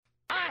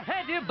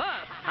hate you both.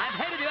 I've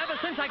hated you ever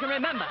since I can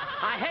remember.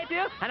 I hate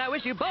you, and I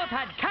wish you both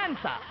had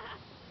cancer.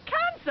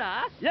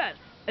 Cancer? Yes,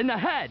 in the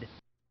head.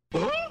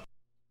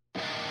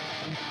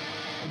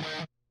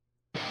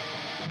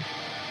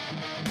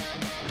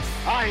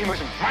 I'm as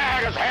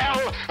mad as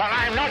hell, and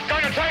I'm not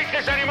going to take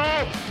this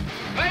anymore.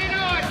 Pay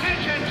no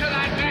attention to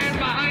that man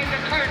behind the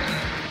curtain.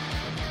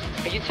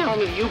 Are you telling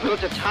me you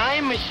built a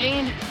time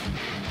machine?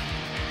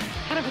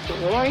 Kind of a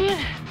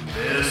DeLorean?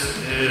 This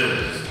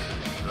is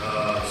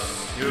the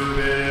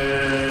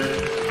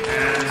Stupid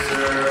Cancer Show.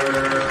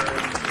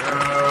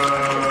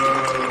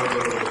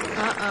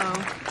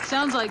 Uh-oh.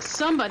 Sounds like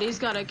somebody's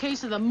got a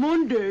case of the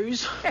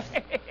Mondays.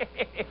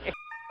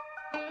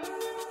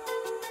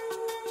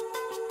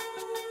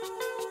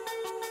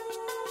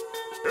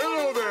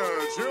 Hello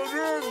there,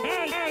 children.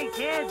 Hey,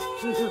 kids.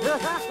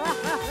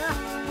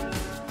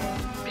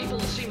 People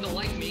seem to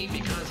like me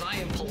because I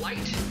am polite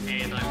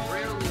and I'm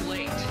rarely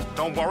late.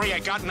 Don't worry, I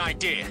got an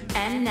idea.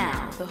 And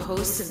now, the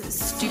host of the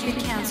Stupid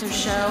Cancer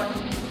Show,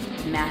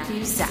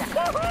 Matthew Zack.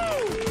 Not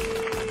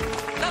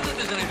that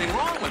there's anything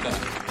wrong with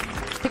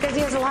that. Because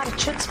he has a lot of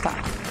chutzpah.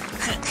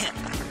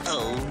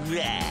 All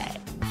right.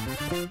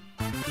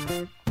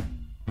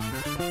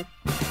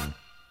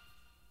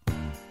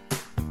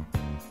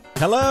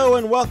 Hello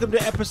and welcome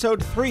to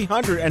episode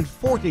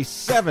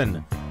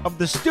 347 of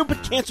the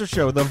Stupid Cancer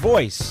Show, the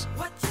voice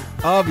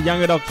of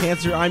young adult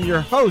cancer. I'm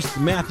your host,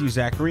 Matthew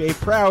Zachary, a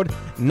proud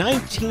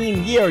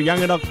 19-year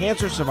young adult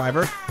cancer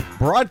survivor,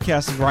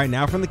 broadcasting right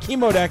now from the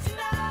chemo deck,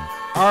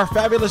 our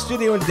fabulous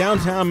studio in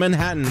downtown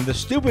Manhattan. The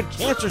Stupid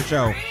Cancer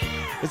Show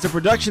is a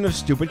production of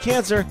Stupid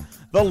Cancer,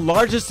 the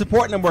largest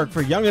support network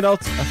for young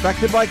adults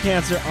affected by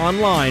cancer,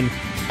 online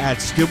at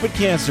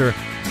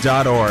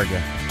stupidcancer.org.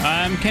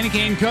 I'm Kenny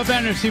Kane,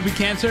 co-founder of Stupid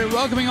Cancer,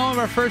 welcoming all of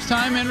our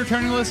first-time and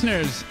returning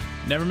listeners.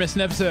 Never miss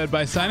an episode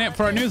by signing up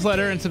for our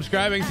newsletter and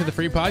subscribing to the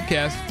free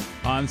podcast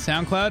on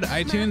SoundCloud,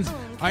 iTunes,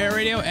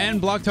 iHeartRadio, and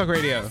Blog Talk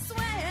Radio.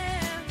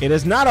 It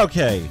is not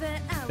okay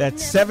that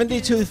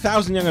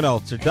 72,000 young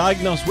adults are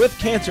diagnosed with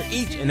cancer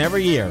each and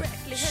every year.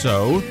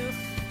 So,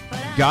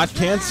 got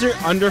cancer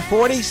under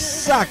 40?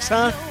 Sucks,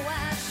 huh?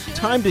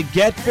 Time to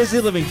get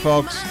busy living,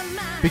 folks,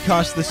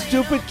 because the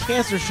Stupid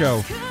Cancer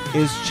Show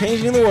is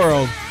changing the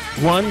world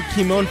one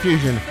chemo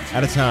infusion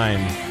at a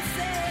time.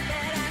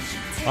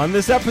 On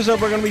this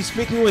episode, we're going to be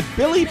speaking with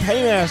Billy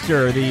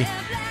Paymaster, the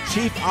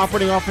Chief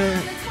Operating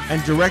Officer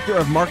and Director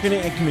of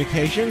Marketing and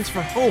Communications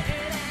for Hope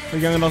for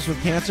Young Adults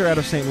with Cancer out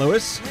of St.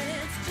 Louis.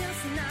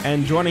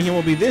 And joining him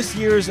will be this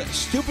year's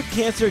Stupid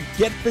Cancer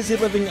Get Busy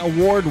Living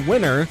Award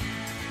winner,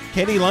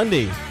 Katie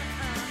Lundy.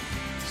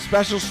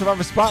 Special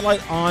Survivor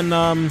Spotlight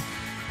on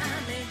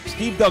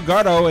Steve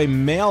Delgado, a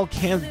male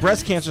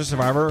breast cancer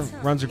survivor,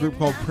 runs a group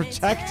called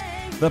Protect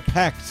the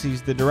Pecs.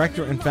 He's the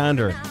director and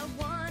founder.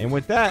 And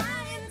with that,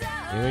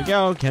 here we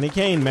go. Kenny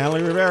Kane,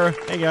 Mallory Rivera.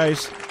 Hey,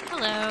 guys.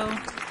 Hello.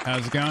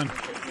 How's it going?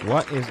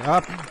 What is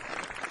up?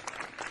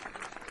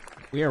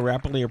 We are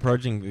rapidly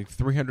approaching the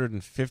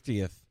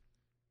 350th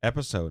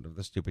episode of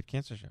the Stupid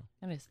Cancer Show.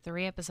 That is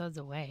 3 episodes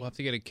away. We'll have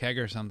to get a keg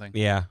or something.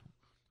 Yeah.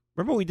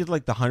 Remember we did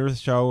like the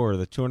 100th show or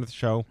the 200th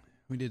show?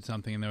 We did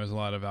something and there was a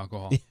lot of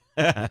alcohol.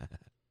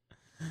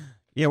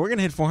 Yeah, we're going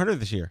to hit 400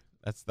 this year.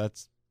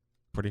 That's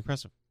pretty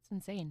impressive. It's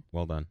insane.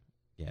 Well done.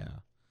 Yeah.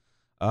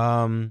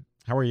 How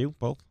are you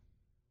both?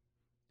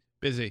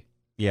 Busy.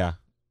 Yeah.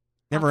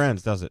 Never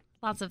ends, does it?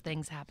 Lots of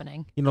things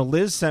happening. You know,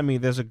 Liz sent me,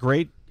 there's a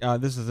great,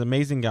 this is an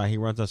amazing guy. He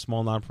runs a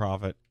small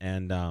nonprofit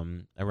and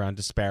around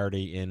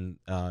disparity in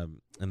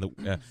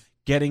the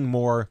getting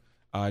more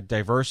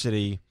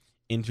diversity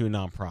into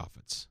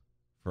nonprofits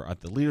for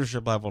at the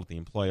leadership level, at the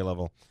employee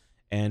level.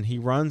 And he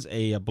runs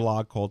a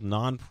blog called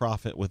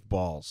Nonprofit with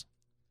Balls.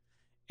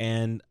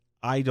 And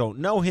I don't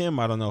know him.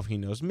 I don't know if he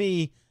knows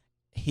me.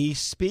 He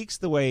speaks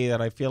the way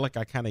that I feel like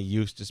I kind of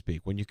used to speak,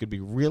 when you could be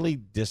really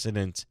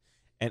dissident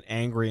and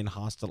angry and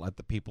hostile at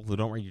the people who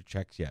don't write your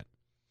checks yet.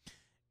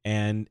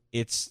 And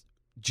it's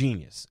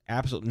genius.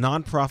 Absolute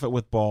Nonprofit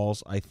with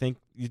Balls. I think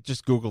you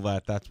just Google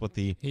that. That's what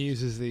He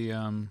uses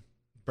the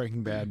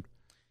Breaking Bad.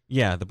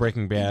 Yeah, the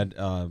Breaking Bad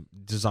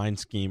design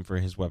scheme for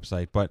his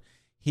website. But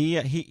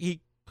he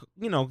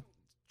you know,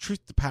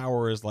 truth to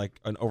power is like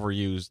an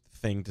overused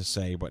thing to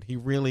say, but he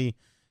really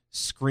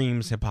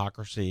screams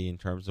hypocrisy in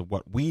terms of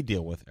what we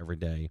deal with every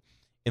day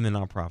in the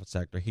nonprofit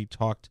sector. He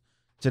talked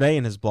today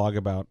in his blog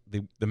about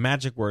the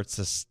magic word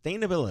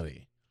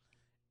sustainability,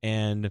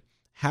 and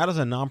how does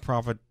a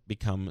nonprofit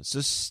become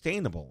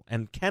sustainable,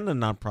 and can a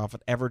nonprofit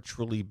ever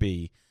truly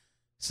be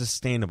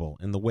sustainable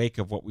in the wake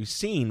of what we've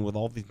seen with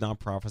all these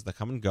nonprofits that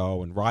come and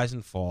go and rise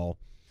and fall?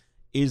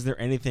 Is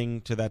there anything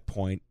to that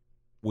point,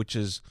 which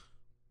is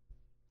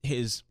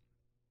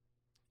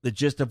the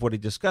gist of what he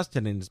discussed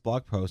in his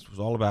blog post was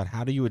all about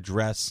how do you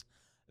address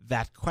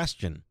that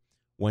question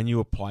when you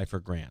apply for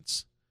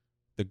grants.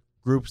 The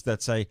groups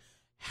that say,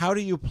 how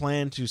do you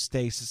plan to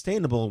stay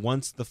sustainable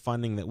once the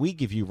funding that we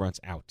give you runs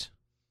out?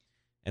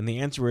 And the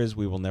answer is,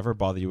 we will never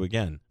bother you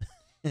again.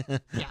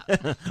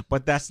 Yeah.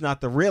 But that's not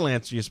the real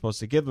answer you're supposed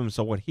to give them.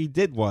 So what he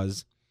did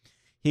was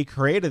he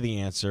created the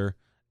answer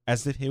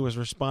as if he was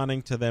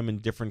responding to them in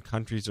different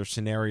countries or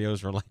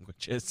scenarios or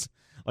languages,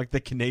 like the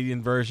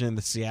Canadian version,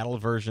 the Seattle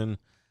version.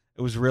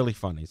 It was really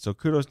funny. So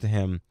kudos to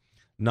him.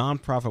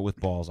 Nonprofit with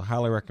balls. I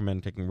highly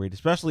recommend taking a read,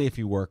 especially if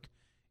you work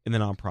in the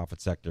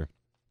nonprofit sector.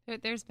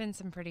 There's been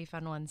some pretty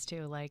fun ones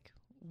too, like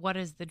what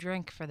is the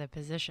drink for the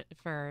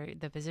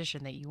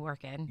position that you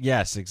work in?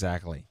 Yes,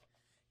 exactly.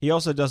 He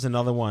also does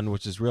another one,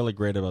 which is really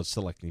great, about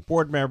selecting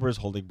board members,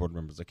 holding board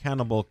members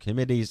accountable,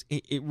 committees.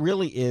 It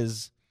really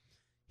is.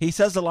 He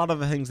says a lot of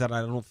the things that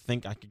I don't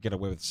think I could get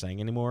away with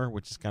saying anymore,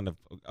 which is kind of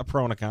a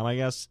pro and a con, I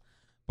guess.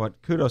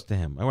 But kudos to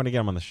him. I want to get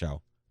him on the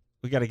show.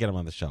 We got to get him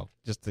on the show.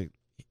 Just to,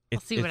 I'll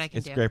see what I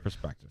can do. It's great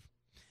perspective.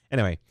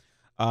 Anyway,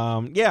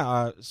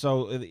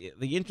 so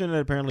the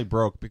internet apparently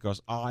broke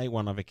because I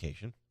went on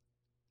vacation,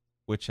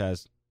 which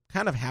has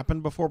kind of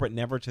happened before, but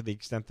never to the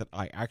extent that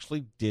I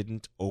actually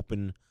didn't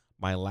open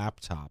my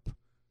laptop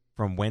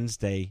from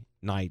Wednesday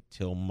night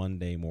till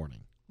Monday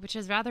morning. Which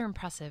is rather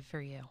impressive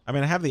for you. I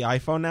mean, I have the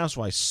iPhone now,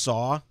 so I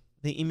saw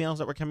the emails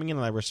that were coming in,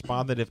 and I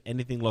responded if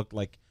anything looked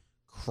like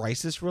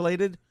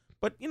crisis-related.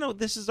 But,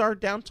 this is our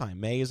downtime.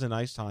 May is a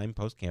nice time,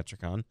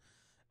 post-CancerCon.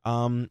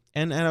 And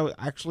I was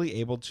actually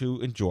able to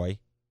enjoy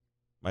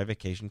my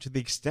vacation, to the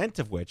extent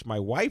of which my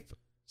wife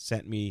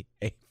sent me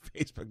a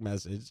Facebook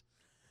message.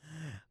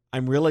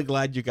 I'm really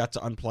glad you got to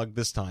unplug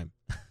this time.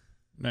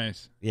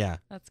 Nice. Yeah.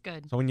 That's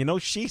good. So when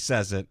she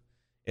says it,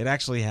 it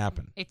actually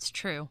happened. It's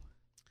true.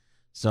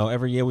 So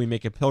every year we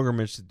make a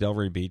pilgrimage to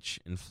Delray Beach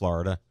in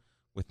Florida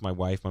with my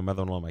wife, my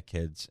mother-in-law, and my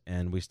kids.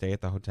 And we stay at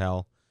the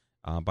hotel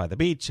by the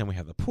beach, and we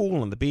have the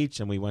pool on the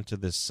beach. And we went to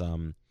this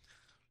kind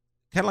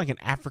of like an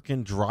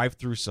African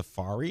drive-through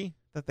safari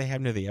that they have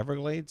near the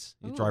Everglades.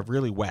 You drive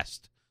really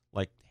west,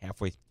 like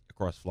halfway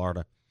across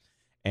Florida.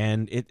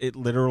 And it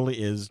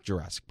literally is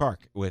Jurassic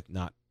Park, with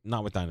not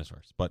with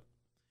dinosaurs, but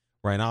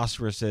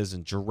rhinoceroses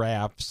and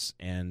giraffes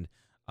and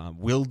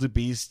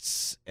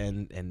wildebeests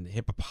and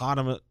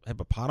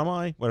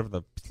hippopotami, whatever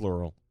the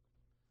plural.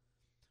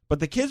 But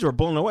the kids were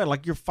blown away.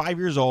 Like, you're 5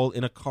 years old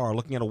in a car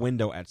looking at a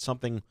window at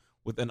something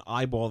with an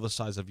eyeball the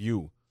size of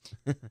you.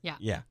 Yeah.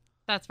 Yeah.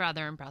 That's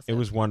rather impressive. It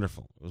was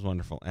wonderful.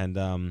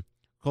 And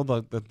called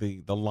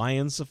the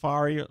Lion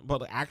Safari,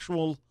 but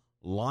actual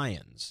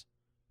lions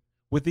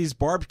with these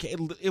barbed.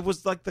 It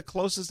was like the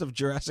closest of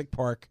Jurassic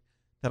Park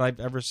that I've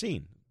ever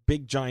seen.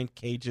 Big giant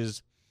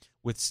cages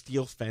with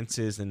steel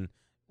fences and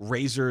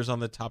razors on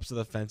the tops of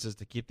the fences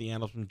to keep the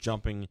animals from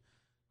jumping.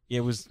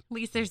 It was. At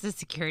least there's a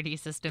security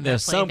system.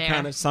 There's some there.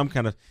 kind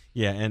of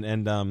yeah,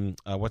 and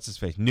what's his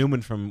face?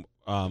 Newman from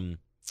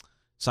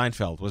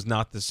Seinfeld was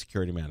not the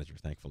security manager,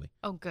 thankfully.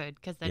 Oh, good,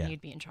 because then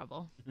you'd be in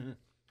trouble.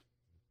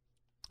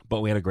 But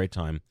we had a great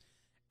time,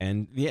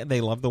 and yeah, they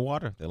love the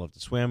water. They love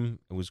to swim.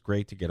 It was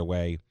great to get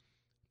away,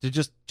 to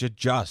just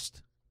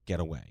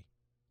get away.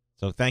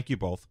 So thank you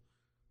both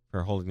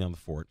for holding down the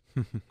fort.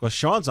 Because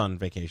Sean's on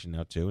vacation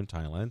now too in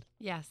Thailand.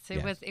 Yes,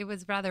 it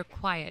was rather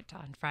quiet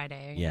on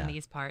Friday in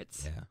these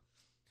parts.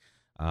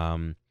 Yeah.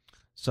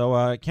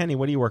 So Kenny,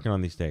 what are you working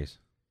on these days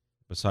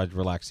besides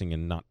relaxing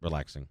and not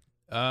relaxing?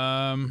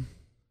 You're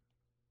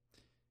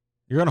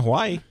going to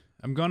Hawaii.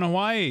 I'm going to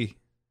Hawaii.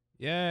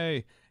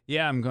 Yay.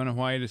 Yeah, I'm going to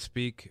Hawaii to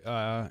speak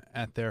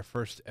at their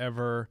first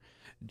ever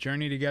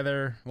Journey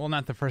Together. Well,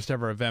 not the first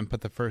ever event,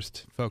 but the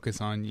first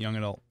focus on young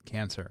adult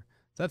cancer.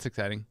 So that's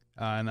exciting.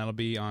 And that'll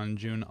be on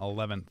June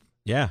 11th.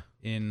 Yeah.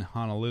 In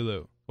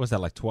Honolulu. Was that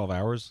like 12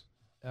 hours?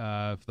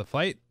 The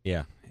flight?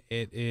 Yeah.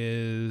 It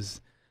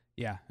is,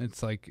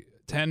 it's like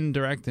 10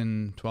 direct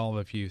and 12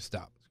 if you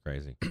stop. It's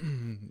crazy.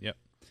 Yep.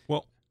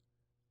 Well,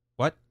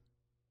 what?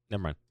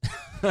 Never mind.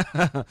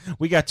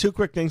 We got two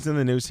quick things in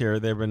the news here.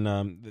 They've been,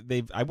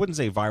 I wouldn't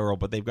say viral,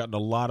 but they've gotten a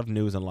lot of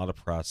news and a lot of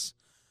press.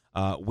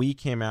 We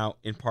came out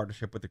in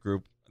partnership with a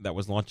group that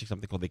was launching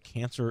something called the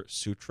Cancer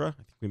Sutra.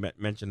 I think we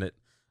mentioned it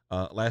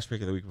last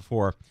week or the week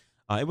before.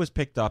 It was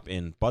picked up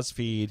in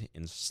BuzzFeed,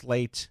 in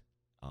Slate,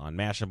 on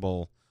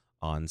Mashable,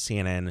 on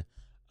CNN.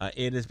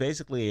 It is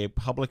basically a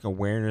public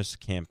awareness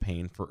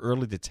campaign for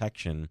early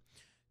detection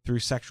through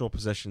sexual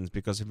positions,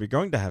 because if you're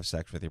going to have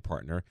sex with your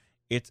partner,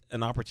 it's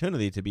an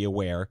opportunity to be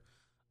aware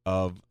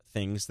of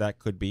things that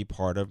could be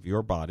part of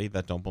your body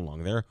that don't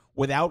belong there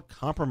without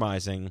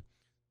compromising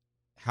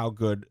how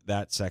good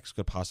that sex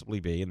could possibly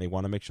be. And they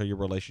want to make sure your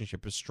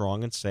relationship is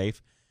strong and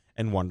safe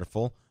and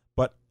wonderful.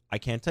 But I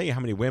can't tell you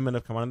how many women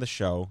have come on the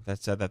show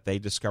that said that they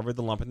discovered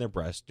the lump in their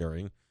breast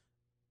during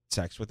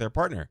sex with their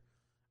partner.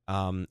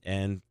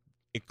 And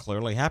it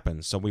clearly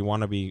happens. So we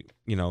want to be,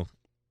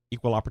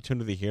 equal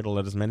opportunity here to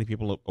let as many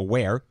people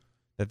aware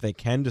that they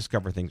can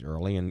discover things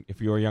early. And if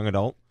you're a young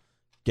adult,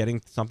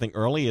 getting something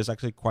early is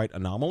actually quite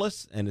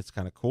anomalous, and it's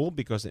kind of cool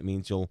because it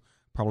means you'll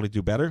probably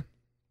do better.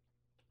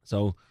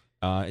 So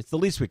it's the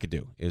least we could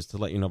do is to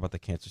let you know about the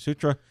Cancer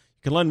Sutra.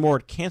 You can learn more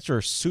at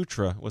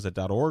cancersutra, was it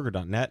 .org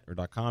or .net or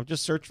 .com?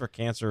 Just search for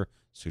Cancer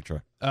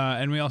Sutra.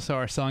 And we also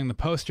are selling the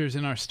posters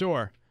in our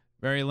store.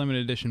 Very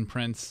limited edition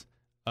prints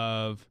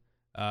of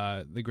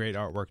the great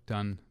artwork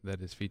done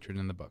that is featured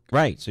in the book.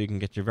 Right, so you can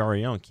get your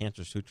very own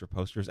Cancer Sutra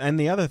posters. And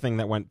the other thing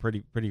that went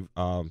pretty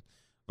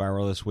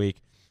viral this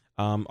week,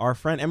 our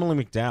friend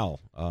Emily McDowell,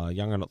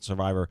 young adult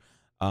survivor,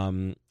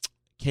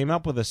 came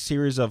up with a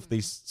series of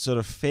these sort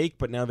of fake,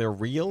 but now they're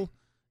real,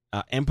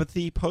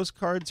 empathy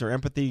postcards or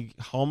empathy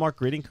Hallmark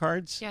greeting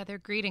cards. Yeah, they're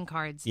greeting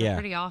cards. They're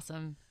pretty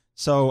awesome.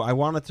 So I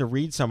wanted to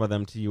read some of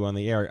them to you on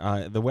the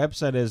air. The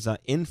website is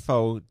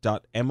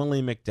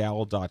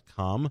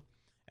info.emilymcdowell.com,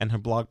 and her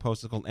blog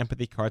post is called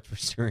Empathy Cards for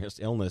Serious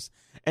Illness.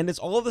 And it's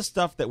all the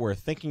stuff that we're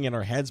thinking in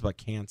our heads but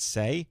can't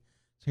say.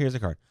 So here's a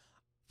card.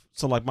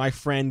 So like my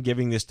friend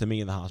giving this to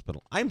me in the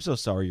hospital. I'm so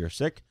sorry you're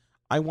sick.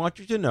 I want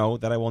you to know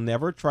that I will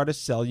never try to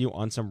sell you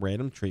on some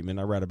random treatment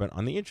I read about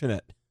on the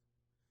internet.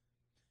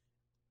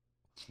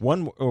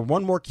 One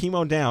more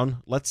chemo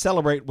down. Let's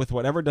celebrate with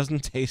whatever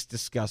doesn't taste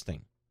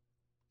disgusting.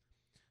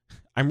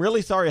 I'm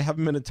really sorry I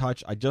haven't been in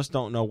touch. I just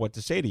don't know what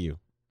to say to you.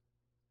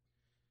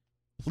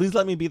 Please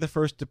let me be the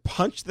first to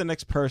punch the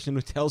next person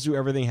who tells you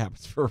everything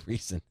happens for a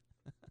reason.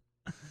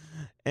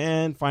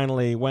 And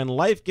finally, when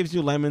life gives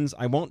you lemons,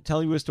 I won't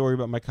tell you a story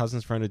about my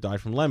cousin's friend who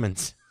died from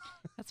lemons.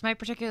 That's my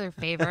particular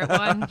favorite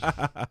one.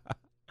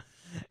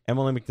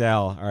 Emily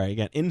McDowell. All right,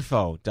 again,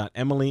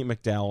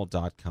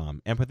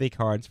 info.emilymcdowell.com. Empathy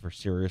cards for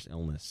serious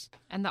illness.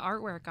 And the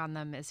artwork on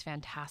them is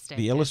fantastic.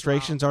 The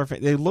illustrations are,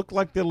 they look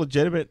like they're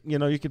legitimate. You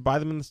know, you could buy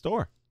them in the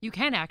store. You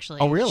can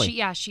actually. Oh,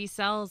 really? She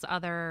sells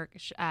other,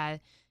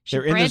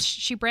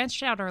 she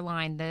branched out her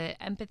line. The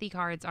empathy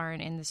cards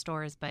aren't in the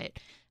stores, but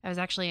I was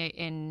actually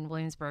in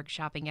Williamsburg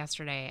shopping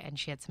yesterday, and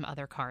she had some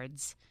other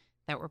cards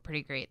that were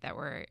pretty great that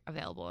were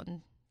available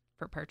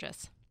for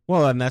purchase.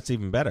 Well, and that's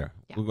even better.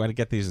 Yeah. We're going to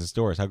get these in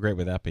stores. How great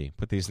would that be?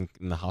 Put these in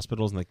the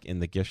hospitals and in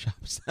the gift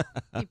shops.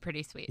 Be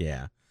pretty sweet.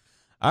 Yeah.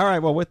 All right.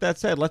 Well, with that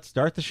said, let's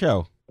start the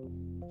show.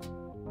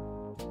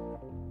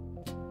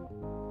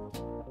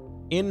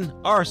 In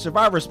our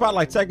Survivor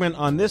Spotlight segment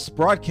on this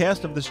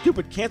broadcast of the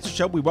Stupid Cancer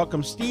Show, we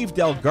welcome Steve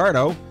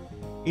Delgardo.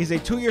 He's a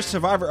 2-year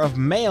survivor of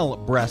male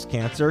breast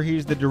cancer.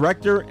 He's the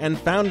director and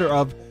founder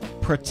of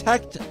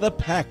Protect the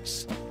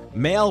Pecs,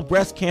 Male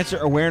Breast Cancer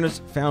Awareness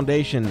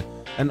Foundation.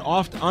 An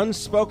oft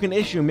unspoken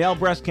issue, male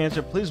breast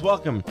cancer. Please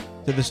welcome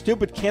to the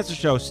Stupid Cancer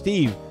Show,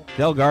 Steve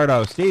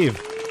Delgardo.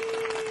 Steve.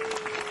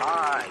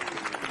 Hi.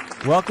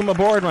 Welcome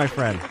aboard, my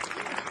friend.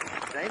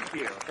 Thank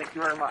you. Thank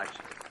you very much.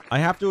 I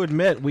have to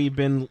admit, we've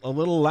been a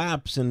little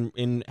lapse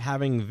in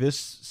having this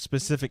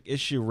specific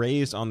issue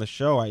raised on the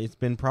show. It's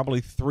been probably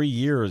 3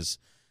 years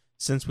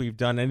since we've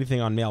done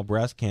anything on male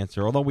breast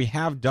cancer, although we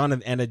have done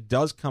it, and it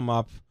does come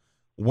up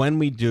when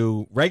we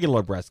do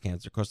regular breast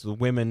cancer, because the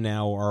women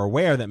now are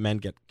aware that men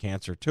get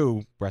cancer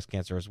too, breast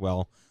cancer as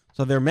well.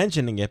 So they're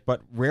mentioning it, but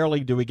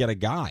rarely do we get a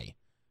guy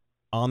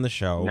on the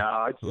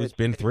show who's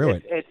been through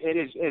it.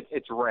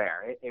 It's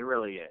rare. It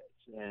really is.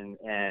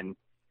 And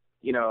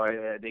you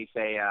know, they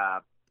say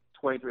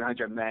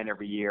 2,300 men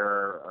every year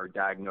are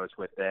diagnosed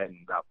with it, and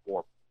about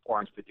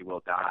 450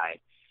 will die.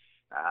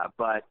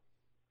 But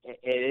it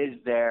is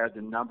there.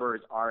 The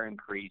numbers are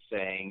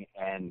increasing,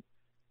 and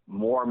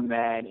more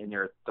men in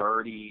their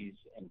 30s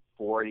and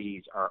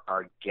 40s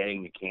are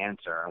getting the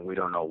cancer, and we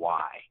don't know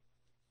why.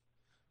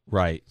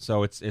 Right.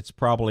 So it's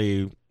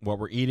probably what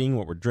we're eating,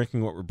 what we're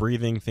drinking, what we're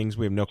breathing, things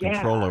we have no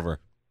control over.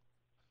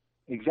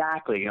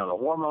 Exactly. You know, the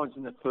hormones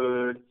in the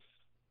food,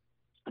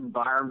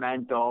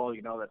 environmental,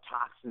 you know, the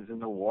toxins in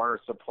the water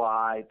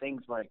supply,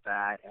 things like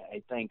that.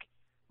 I think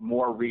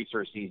more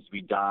research needs to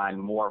be done,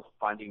 more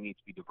funding needs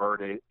to be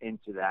diverted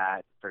into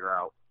that to figure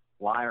out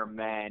why are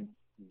men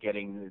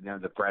getting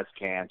the breast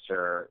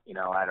cancer, you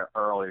know, at an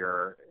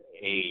earlier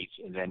age,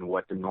 and then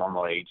what the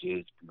normal age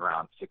is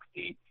around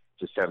 60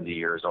 to 70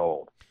 years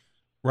old.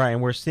 Right,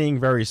 and we're seeing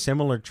very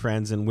similar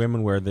trends in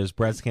women where there's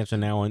breast cancer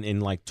now in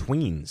like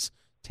tweens,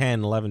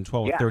 10, 11,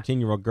 12,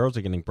 13-year-old girls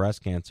are getting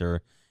breast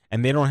cancer,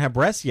 and they don't have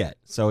breasts yet.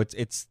 So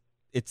it's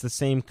the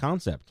same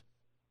concept.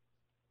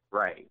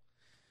 Right.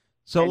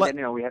 So and then,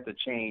 you know, we have to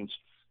change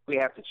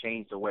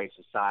the way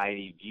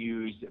society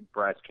views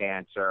breast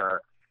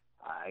cancer.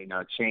 You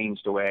know,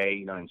 change the way,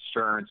 you know,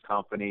 insurance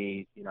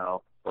companies, you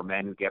know, for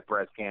men who get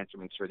breast cancer,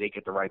 make sure they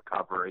get the right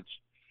coverage,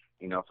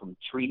 you know, from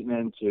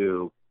treatment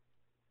to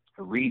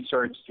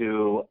research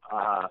to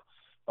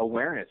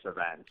awareness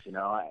events. You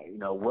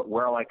know,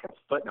 we're like a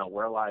footnote.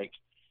 We're like,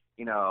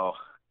 you know,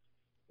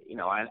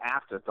 an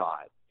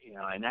afterthought. You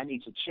know, and that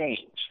needs to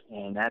change.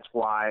 And that's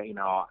why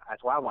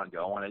I want to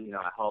do. I want to, you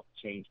know, help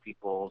change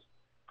people's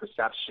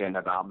perception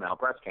about male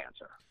breast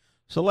cancer.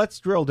 So let's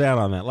drill down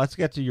on that. Let's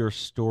get to your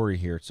story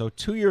here. So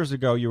 2 years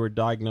ago, you were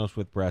diagnosed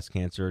with breast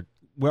cancer.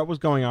 What was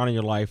going on in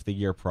your life the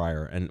year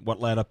prior, and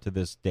what led up to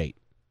this date?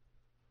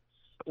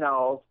 You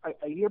know,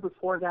 a year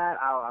before that,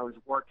 I was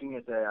working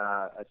as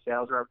a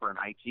sales rep for an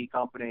IT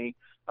company.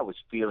 I was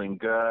feeling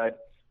good.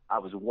 I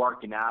was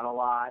working out a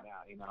lot.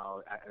 You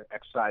know,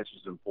 exercise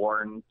was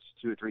important.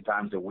 2 or 3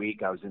 times a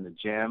week, I was in the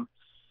gym.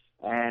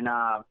 And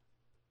I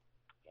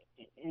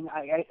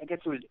guess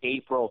it was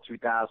April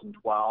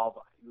 2012.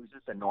 It was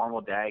just a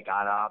normal day.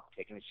 Got up,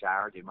 taking a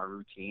shower, did my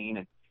routine,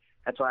 and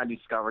that's when I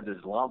discovered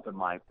this lump in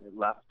my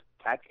left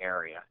pec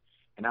area.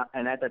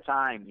 And at the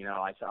time, you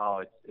know, I said,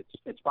 "Oh,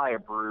 it's probably a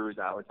bruise."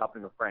 I was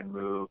helping a friend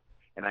move,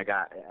 and I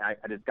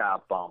just got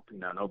a bump,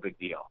 no big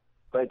deal.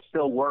 But it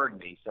still worried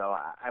me, so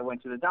I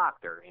went to the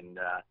doctor,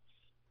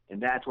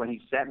 and that's when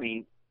he sent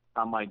me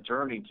on my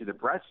journey to the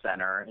breast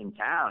center in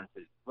town.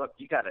 He says, look,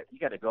 you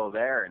gotta go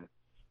there,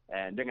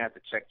 and they're gonna have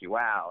to check you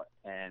out,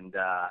 and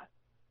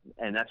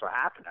that's what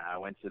happened. I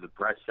went to the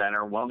breast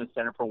center, wellness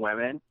center for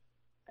women,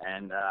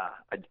 and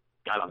I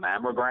got a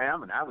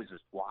mammogram, and I was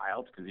just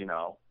wild because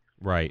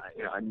right.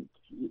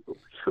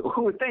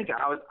 Who would think?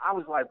 I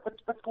was like,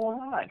 what's going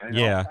on?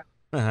 Yeah.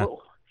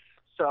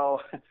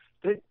 So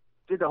did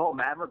the whole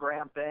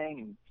mammogram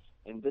thing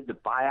and did the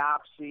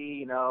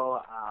biopsy.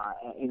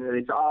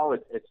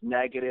 It's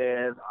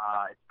negative.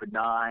 It's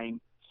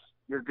benign.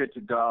 You're good to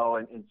go.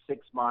 And in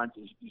 6 months,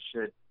 it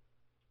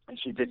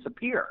should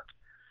disappear.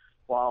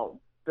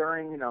 Well,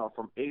 during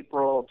from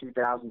April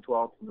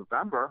 2012 to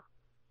November,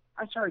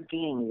 I started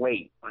gaining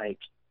weight. Like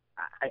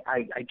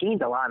I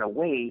gained a lot of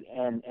weight,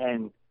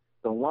 and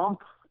the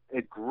lump,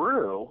 it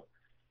grew,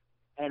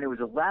 and it was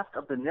left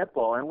of the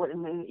nipple.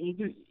 And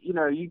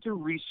you do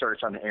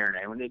research on the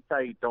internet. When they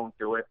tell you don't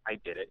do it, I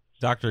did it.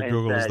 Dr.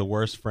 Google is the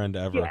worst friend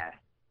ever.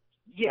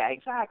 Yeah,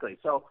 exactly.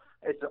 So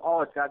it's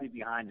got to be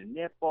behind the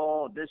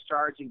nipple,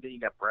 discharging. Then you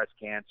got breast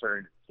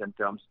cancer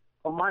symptoms.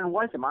 Well, mine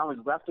wasn't. Mine was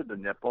left of the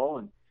nipple,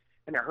 and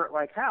it hurt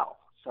like hell.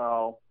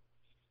 So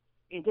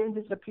it didn't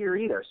disappear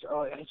either.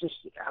 So I was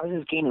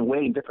just gaining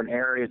weight in different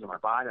areas of my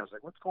body. I was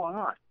like, what's going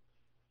on?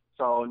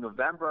 So in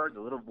November,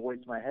 the little voice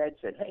in my head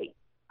said, hey,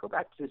 go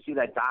back to see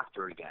that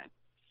doctor again.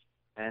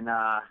 And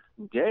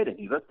he did, and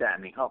he looked at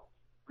me. Oh,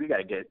 we got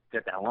to get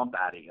that lump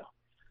out of you.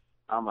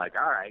 I'm like,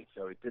 all right.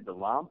 So he did the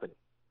lump and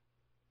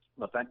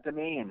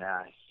lumpectomy, and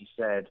he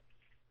said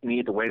you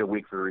had to wait a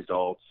week for the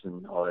results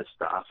and all this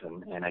stuff,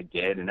 and I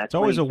did. And that's it's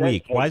always a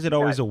week. Hey, why is it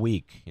always a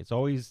week? It's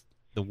always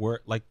the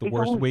worst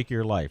week of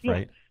your life,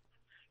 right?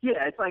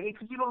 Yeah, it's like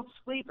because you don't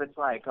sleep. It's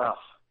like, oh,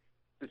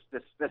 this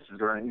is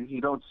going.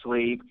 You don't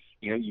sleep.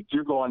 You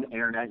do go on the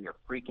internet. You're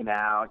freaking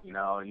out. You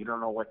don't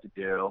know what to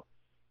do,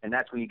 and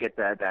that's when you get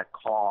that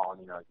call.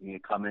 You need to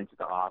come into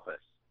the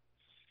office,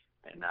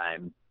 and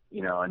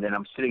and then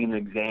I'm sitting in the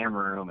exam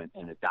room,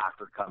 and the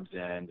doctor comes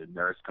in, the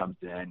nurse comes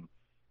in.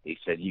 He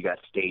said, you got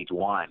stage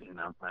 1, and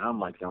I'm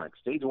like,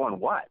 stage 1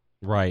 what?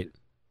 Right.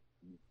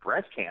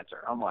 Breast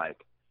cancer. I'm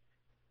like,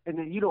 and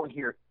then you don't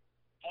hear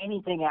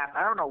anything happen.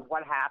 I don't know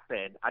what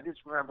happened. I just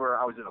remember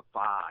I was in a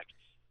fog.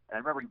 And I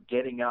remember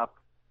getting up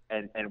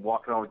and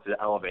walking over to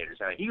the elevators.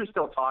 I mean, he was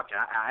still talking.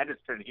 I just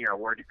couldn't hear a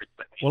word he was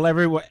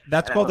saying. Well,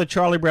 that's called the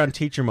Charlie Brown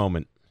teacher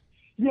moment.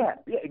 Yeah,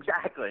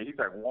 exactly. He's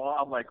like, well,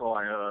 I'm like, all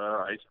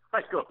right.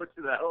 I go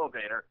to the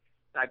elevator.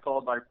 And I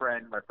called my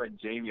friend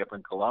Jamie up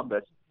in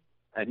Columbus,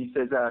 and he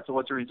says, so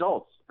what's the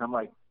results? And I'm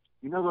like,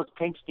 those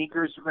pink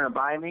sneakers you're going to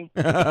buy me?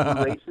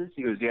 Blue laces?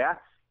 He goes, yeah,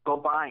 go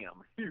buy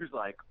them. He was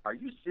like, are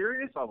you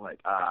serious? I'm like,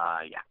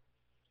 yeah.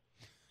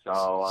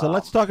 So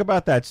let's talk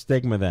about that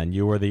stigma then.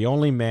 You were the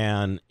only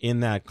man in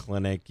that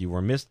clinic. You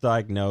were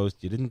misdiagnosed.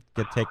 You didn't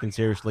get taken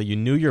seriously. You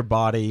knew your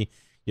body.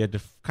 You had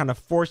to kind of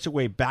force your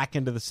way back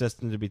into the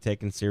system to be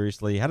taken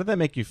seriously. How did that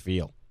make you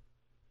feel?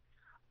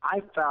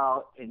 I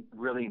felt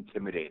really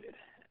intimidated.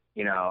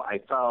 I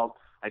felt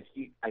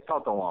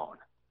alone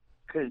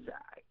because,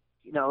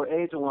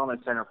 it's a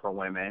wellness center for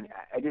women.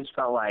 I just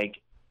felt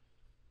like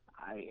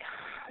I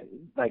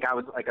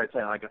was, like I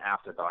said, like an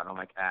afterthought. I'm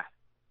like,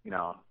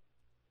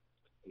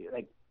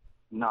 like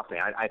nothing.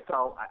 I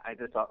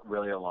just felt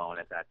really alone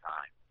at that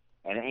time,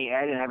 and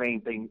I didn't have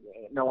anything,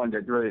 no one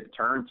to really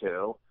turn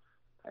to.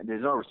 And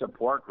there's no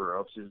support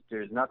groups.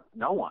 There's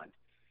no one,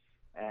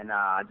 and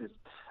I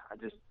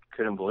just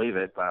couldn't believe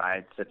it. But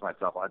I said to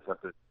myself, I just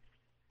have to,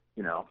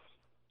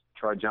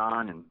 trudge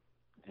on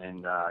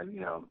and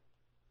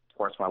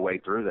force my way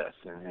through this,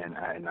 and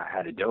I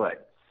had to do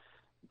it.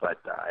 But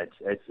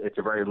it's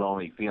a very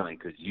lonely feeling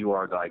because you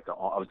are like I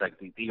was like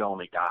the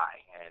only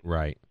guy, and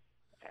right.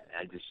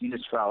 And you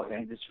just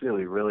feel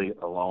really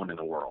alone in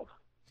the world.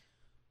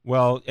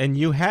 Well, and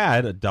you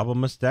had a double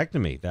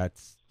mastectomy.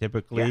 That's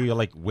typically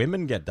like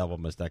women get double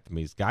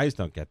mastectomies. Guys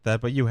don't get that,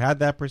 but you had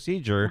that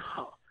procedure.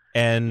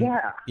 And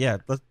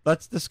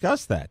let's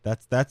discuss that.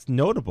 That's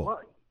notable.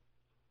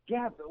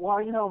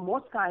 Well,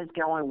 most guys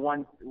get only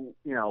one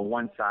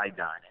side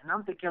done. And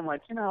I'm thinking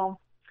like, I don't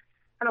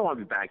want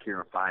to be back here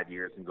in 5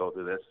 years and go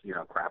through this,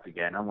 crap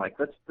again. I'm like,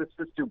 let's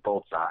do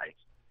both sides.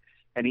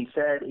 And he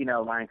said,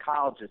 my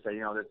oncologist said,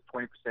 there's a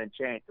 20%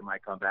 chance it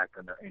might come back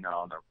on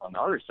the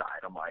other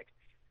side. I'm like,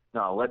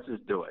 no, let's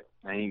just do it.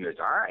 And he goes,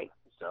 all right.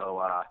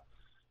 So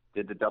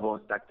did the double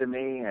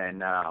mastectomy,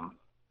 and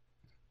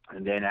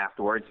then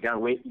afterwards you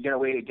gotta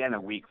wait again a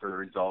week for the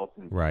results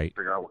and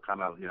figure out what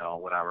kind of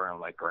whatever.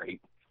 I'm like,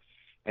 great.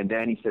 And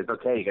then he says,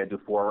 okay, you gotta do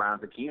 4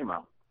 rounds of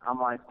chemo. I'm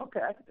like, okay,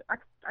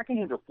 I can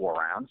handle 4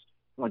 rounds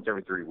once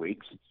every 3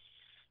 weeks.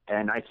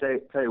 And I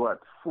tell you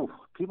what,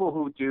 people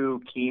who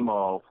do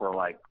chemo for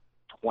like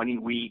 20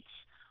 weeks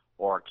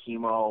or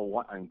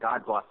chemo, and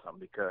God bless them,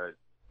 because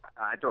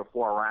I threw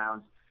 4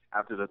 rounds.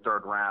 After the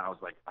 3rd round, I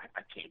was like,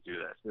 I can't do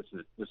this. This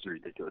is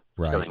ridiculous.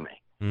 It's killing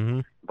me.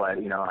 Mm-hmm. But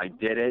I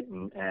did it,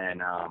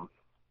 and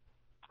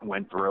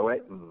went through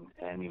it,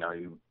 and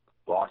you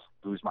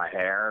lose my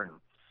hair,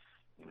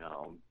 and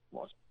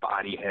lost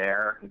body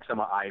hair, and some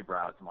of my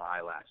eyebrows and my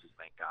eyelashes,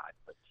 thank God.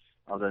 But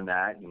other than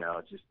that,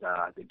 it's just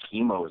the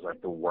chemo was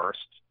like the worst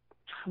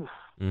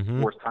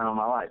time of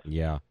my life.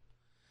 Yeah.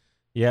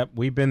 Yep,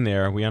 we've been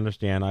there. We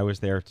understand. I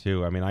was there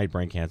too. I mean, I had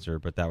brain cancer,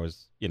 but that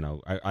was,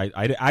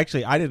 I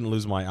didn't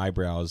lose my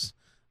eyebrows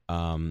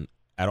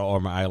at all,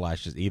 or my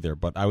eyelashes either.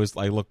 But I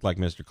looked like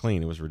Mr.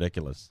 Clean. It was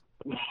ridiculous.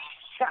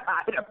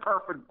 I had a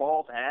perfect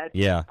bald head.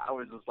 Yeah. I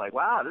was just like,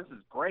 wow, this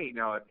is great.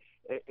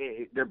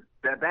 The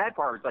bad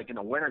part was like in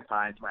the winter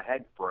times, my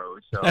head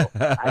froze. So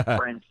I had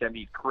friends send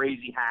me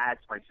crazy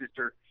hats. My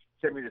sister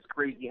sent me this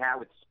crazy hat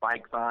with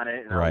spikes on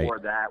it, and I wore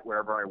that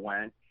wherever I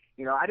went.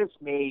 I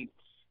just made,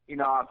 if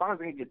I was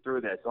going to get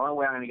through this, the only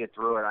way I'm going to get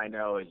through it, I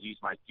know, is use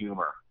my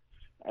humor.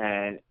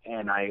 And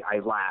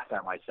I laugh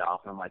at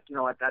myself, and I'm like, you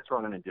know what, that's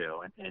what I'm going to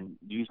do, and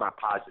use my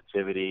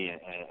positivity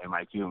and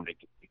my humor to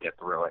get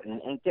through it.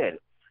 And it did.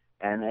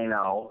 And,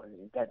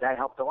 that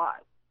helped a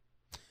lot.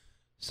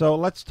 So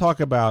let's talk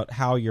about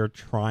how you're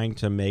trying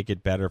to make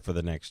it better for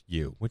the next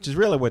you, which is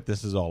really what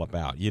this is all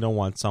about. You don't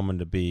want someone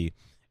to be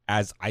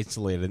as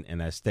isolated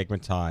and as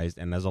stigmatized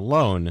and as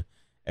alone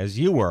as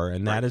you were,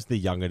 and that is the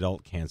young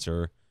adult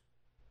cancer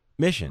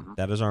mission.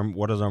 That is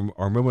what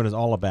our movement is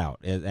all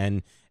about.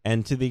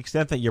 And to the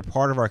extent that you're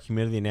part of our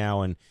community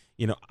now, and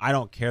I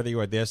don't care that you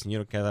are this and you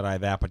don't care that I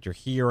that, but you're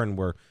here, and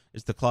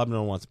it's the club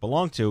no one wants to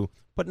belong to.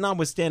 But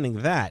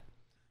notwithstanding that,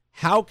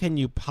 how can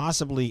you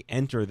possibly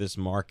enter this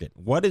market?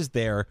 What is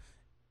there?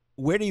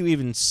 Where do you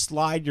even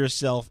slide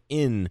yourself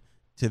in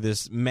to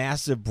this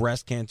massive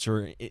breast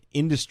cancer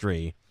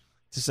industry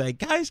to say,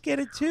 guys, get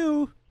it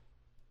too?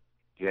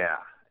 Yeah,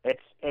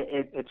 it's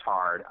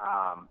hard.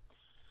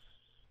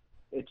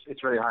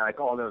 It's really hard. Like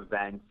all the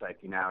events,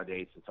 like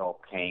nowadays, it's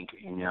all pink,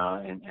 and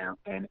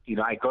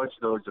I go to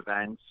those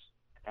events,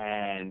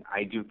 and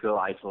I do feel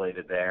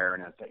isolated there,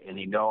 and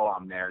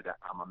I'm there, that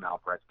I'm a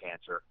male breast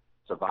cancer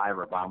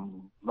survivor, but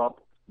I'm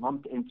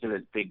lumped into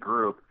this big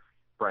group,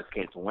 breast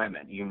cancer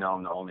women.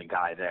 I'm the only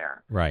guy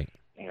there. Right.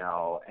 And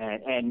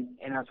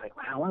I was like,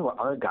 wow, I wonder what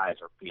other guys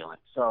are feeling.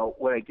 So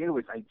what I did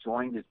was I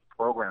joined this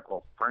program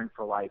called Friend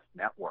for Life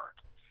Network,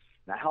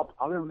 and I help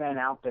other men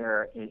out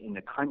there in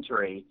the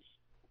country.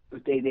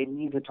 They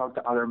need to talk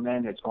to other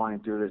men that's going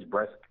through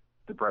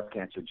the breast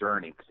cancer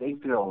journey, because they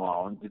feel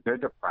alone, they're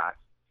depressed,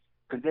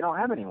 because they don't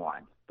have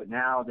anyone. But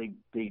now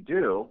they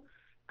do.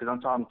 Because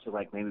I'm talking to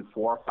like maybe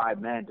 4 or 5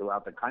 men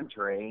throughout the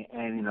country,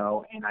 and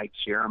I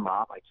cheer them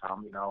up. I tell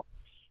them,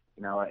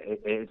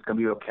 it's gonna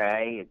be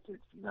okay. It's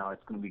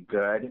going to be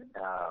good.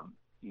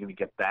 You're gonna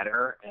get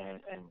better, and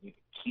you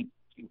keep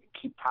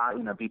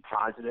be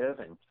positive,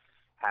 and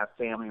have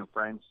family and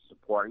friends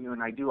support you.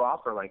 And I do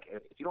offer, like,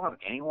 if you don't have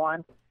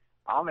anyone,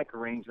 I'll make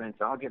arrangements.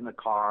 I'll get in the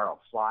car. I'll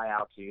fly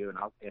out to you,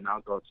 and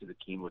I'll go to the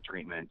chemo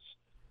treatments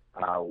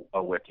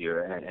with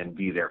you and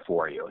be there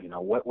for you.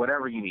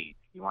 Whatever you need.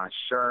 You want a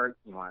shirt?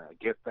 You want a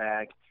gift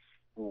bag?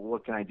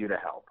 What can I do to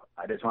help?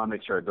 I just want to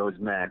make sure those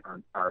men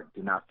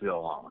do not feel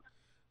alone.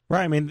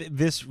 Right. I mean,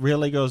 this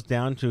really goes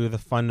down to the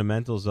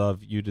fundamentals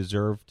of you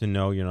deserve to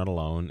know you're not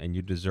alone, and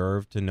you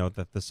deserve to know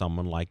that there's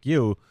someone like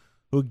you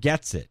who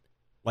gets it,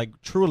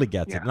 like truly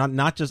gets it.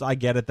 Not just I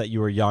get it that you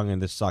were young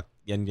and this sucked,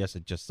 and yes,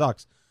 it just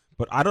sucks,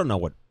 but I don't know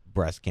what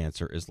breast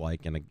cancer is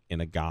like in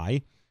a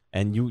guy.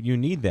 And you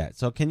need that.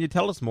 So can you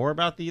tell us more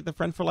about the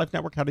Friend for Life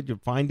Network? How did you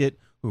find it?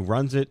 Who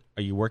runs it?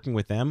 Are you working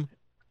with them?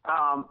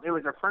 It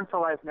was a Friend for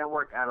Life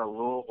Network out of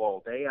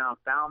Louisville. They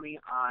found me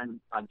on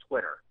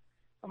Twitter,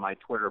 on my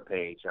Twitter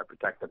page,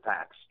 Protect the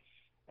Packs.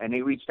 And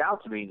they reached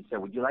out to me and said,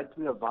 would you like to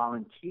be a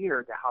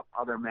volunteer to help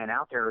other men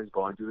out there who's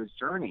going through this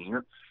journey?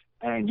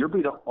 And you'll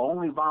be the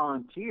only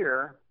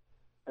volunteer,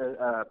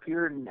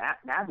 peer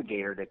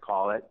navigator, they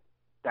call it,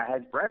 that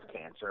has breast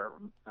cancer,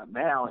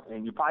 male,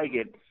 and you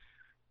probably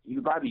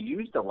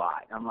used a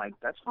lot. I'm like,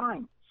 that's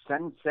fine.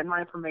 Send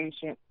my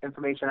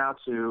information out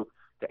to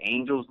the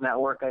Angels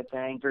Network, I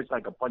think. There's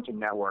like a bunch of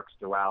networks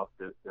throughout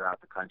the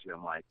country.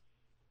 I'm like,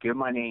 give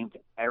my name to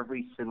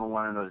every single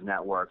one of those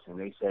networks, and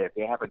they say if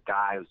they have a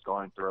guy who's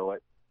going through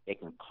it, they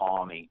can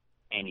call me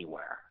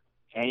anywhere,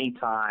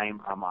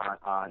 anytime. I'm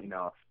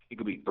on. It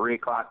could be 3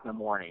 o'clock in the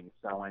morning.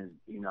 Someone's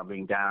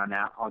being down and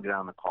out. I'll get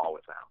on the call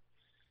with them.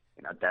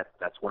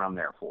 That's what I'm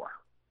there for.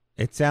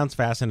 It sounds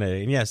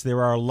fascinating. Yes,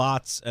 there are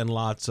lots and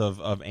lots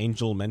of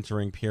angel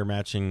mentoring, peer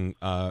matching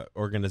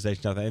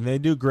organizations out there, and they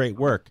do great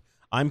work.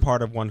 I'm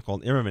part of one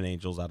called Immerman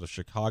Angels out of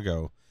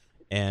Chicago,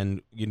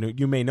 and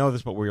you may know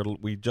this, but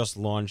we just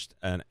launched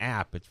an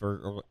app. It's very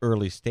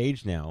early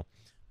stage now,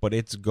 but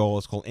its goal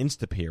is called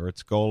Instapeer.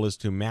 Its goal is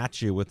to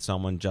match you with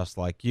someone just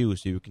like you,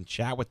 so you can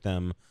chat with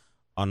them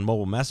on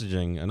mobile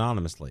messaging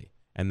anonymously,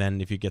 and then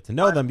if you get to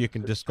know them, you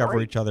can discover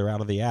each other out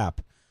of the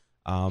app.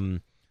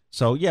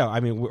 So, yeah,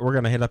 I mean, we're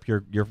going to hit up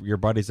your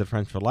buddies at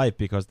Friends for Life,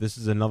 because this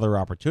is another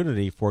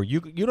opportunity for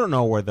you. You don't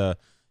know where the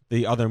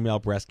other male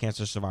breast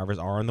cancer survivors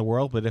are in the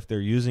world, but if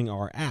they're using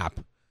our app,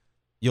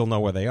 you'll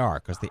know where they are,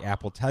 because the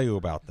app will tell you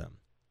about them.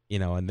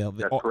 and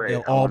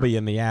they'll all be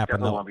in the app.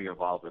 Definitely and want to be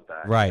involved with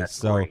that. Right. That's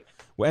so, great.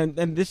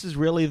 and this is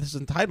really this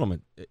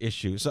entitlement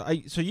issue. So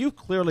you've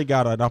clearly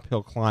got an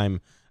uphill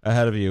climb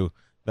ahead of you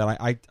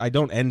that I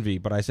don't envy,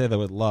 but I say that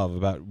with love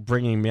about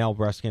bringing male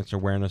breast cancer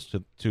awareness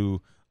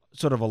to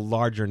sort of a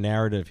larger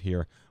narrative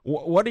here.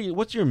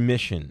 What's your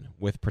mission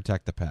with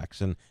Protect the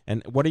Pecs,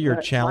 and what are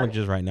your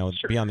challenges right now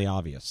beyond the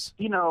obvious?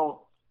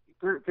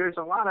 There's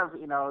a lot of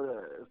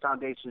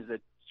foundations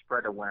that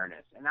spread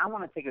awareness, and I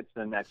want to take it to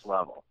the next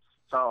level.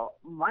 So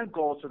my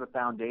goal for the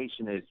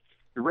foundation is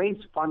to raise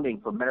funding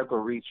for medical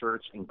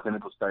research and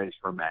clinical studies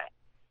for men,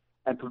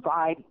 and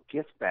provide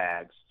gift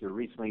bags to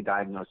recently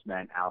diagnosed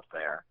men out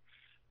there,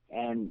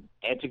 and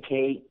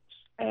educate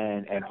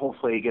and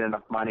hopefully get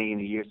enough money in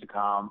the years to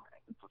come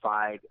and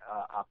provide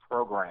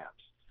programs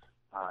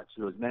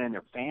to those men and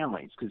their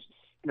families. Because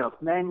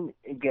if men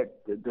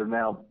get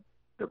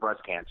the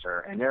breast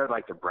cancer and they're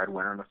like the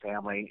breadwinner in the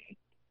family,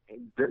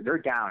 they're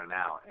down and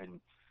out, and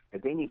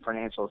if they need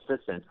financial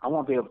assistance, I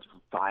want to be able to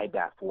provide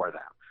that for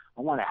them.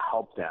 I want to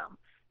help them.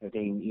 If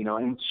they,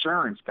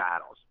 insurance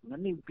battles,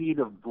 let me be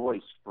the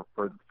voice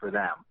for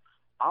them.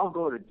 I'll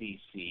go to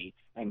D.C.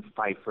 and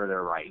fight for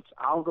their rights.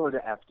 I'll go to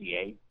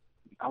FDA.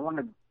 I want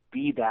to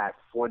be that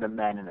for the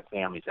men and the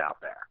families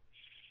out there,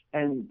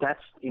 and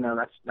that's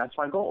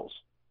my goals.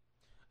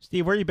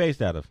 Steve, where are you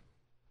based out of?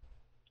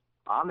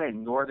 I'm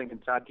in northern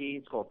Kentucky.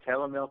 It's called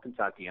Taylor Mill,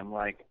 Kentucky. I'm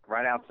like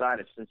right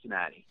outside of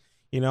Cincinnati.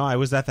 I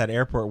was at that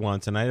airport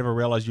once, and I never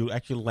realized you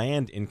actually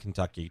land in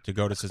Kentucky to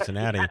go to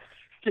Cincinnati.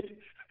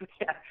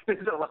 Yeah,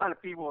 there's a lot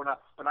of people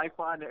when I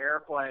fly in the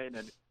airplane,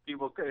 and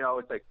people,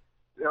 it's like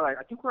they're like,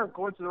 I think we're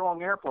going to the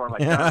wrong airport. I'm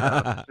like,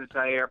 no,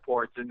 Cincinnati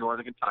Airport's in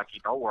northern Kentucky.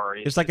 Don't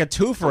worry. It's like a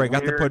twofer. I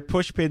got to put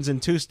push pins in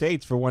 2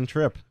 states for one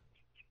trip.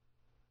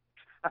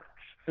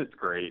 It's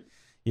great.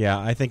 Yeah,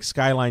 I think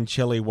Skyline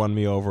Chili won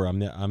me over.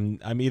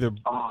 I'm either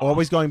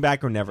always going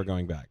back or never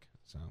going back.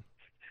 So.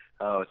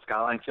 Oh,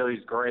 Skyline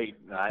Chili's great.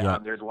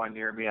 There's one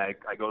near me. I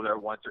go there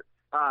once or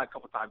a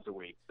couple times a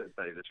week, to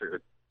tell you the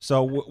truth.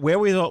 So where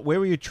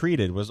were you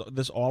treated? Was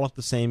this all at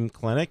the same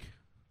clinic?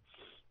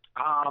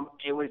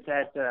 It was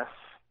at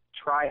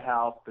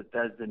Tri-Health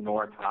Bethesda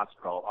North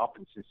Hospital up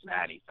in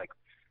Cincinnati. It's like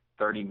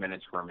 30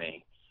 minutes from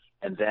me.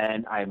 And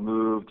then I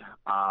moved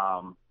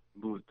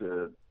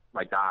to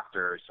my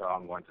doctor, so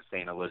I'm going to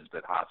St.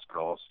 Elizabeth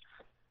Hospitals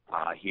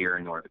here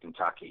in northern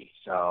Kentucky.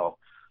 So,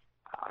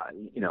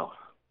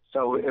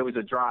 so it was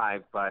a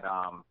drive, but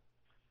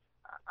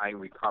I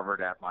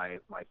recovered at my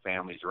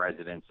family's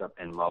residence up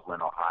in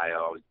Loveland,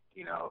 Ohio.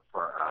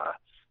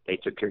 They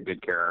took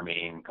good care of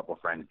me, and a couple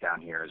of friends down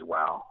here as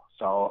well.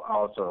 So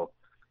also,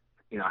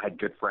 I had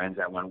good friends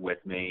that went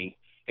with me.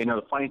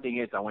 The funny thing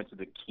is, I went to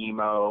the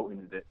chemo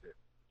in the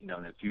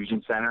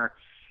infusion center.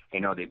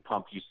 They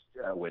pump you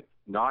with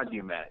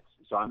nausea meds.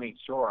 So I made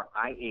sure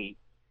I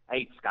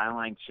ate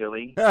Skyline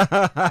Chili.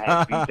 I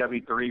had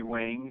BW3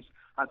 wings.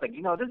 I was like, this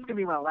is going to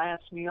be my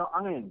last meal.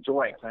 I'm going to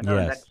enjoy it. Because I know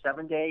the next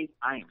 7 days,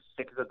 I am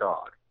sick as a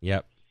dog.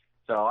 Yep.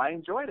 So I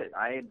enjoyed it.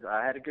 I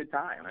had a good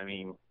time. I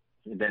mean,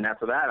 and then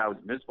after that, I was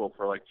miserable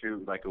for like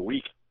a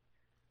week.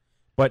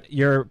 But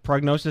your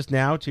prognosis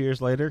now, 2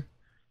 years later?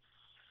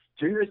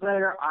 2 years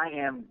later, I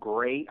am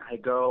great. I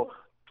go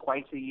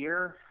twice a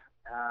year,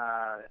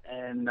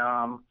 and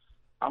I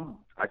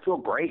feel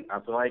great. I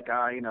feel like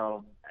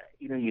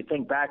you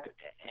think back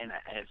and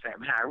say,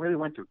 man, I really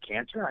went through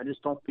cancer. I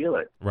just don't feel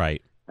it.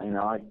 Right.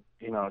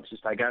 It's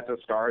just I got those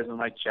scars on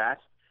my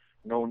chest,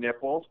 no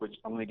nipples, which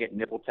I'm going to get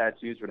nipple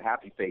tattoos with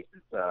happy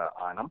faces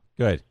on them.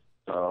 Good.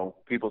 So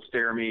people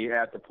stare me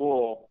at the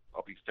pool,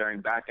 I'll be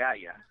staring back at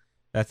you.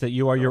 That's it.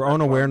 You are your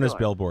own awareness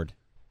billboard.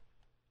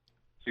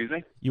 Excuse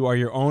me? You are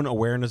your own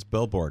awareness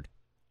billboard.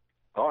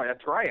 Oh,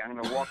 that's right. I'm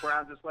going to walk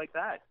around just like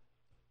that.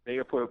 Maybe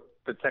I'll put a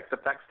Protect the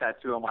Pecs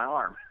tattoo on my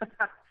arm.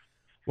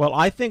 Well,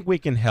 I think we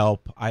can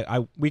help.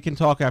 We can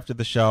talk after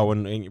the show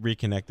and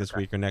reconnect this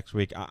week or next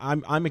week.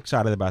 I'm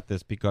excited about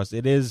this because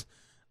it is,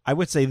 I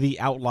would say, the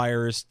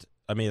outliers.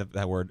 I mean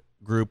that word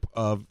group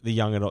of the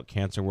young adult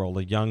cancer world,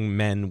 the young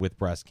men with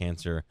breast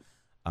cancer,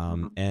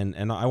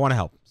 and I want to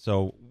help.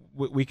 So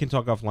we can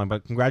talk offline.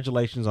 But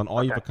congratulations on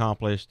all you've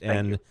accomplished.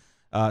 Thank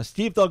you.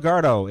 Steve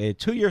Delgado, a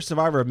 2-year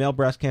survivor of male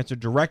breast cancer,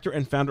 director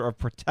and founder of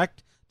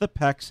Protect the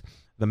Pecs,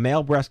 the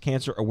Male Breast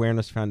Cancer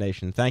Awareness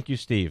Foundation. Thank you,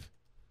 Steve.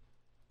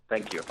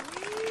 Thank you.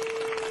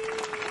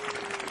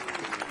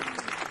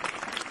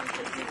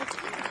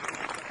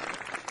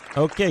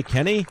 Okay,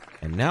 Kenny,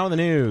 and now the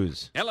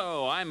news.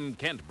 Hello, I'm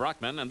Kent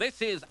Brockman, and this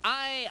is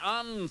Eye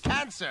on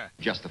Cancer.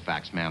 Just the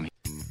facts, ma'am.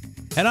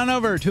 Head on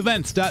over to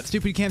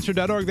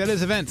events.stupidcancer.org. That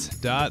is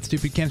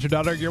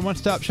events.stupidcancer.org, your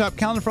one-stop shop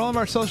calendar for all of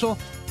our social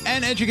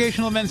and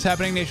educational events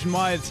happening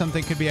nationwide.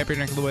 Something could be happier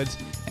neck of the woods,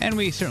 and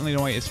we certainly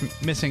don't want you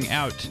missing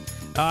out.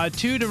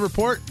 2 to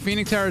report,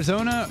 Phoenix,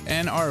 Arizona,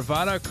 and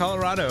Arvada,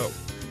 Colorado.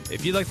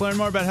 If you'd like to learn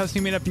more about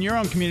hosting a meetup in your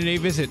own community,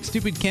 visit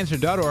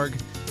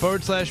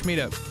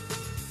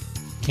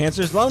stupidcancer.org/meetup.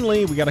 Cancer's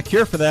lonely. We got a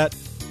cure for that.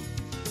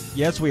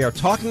 Yes, we are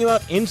talking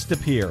about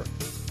Instapeer,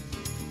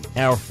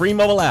 our free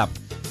mobile app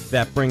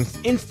that brings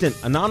instant,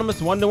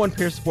 anonymous, one-to-one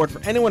peer support for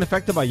anyone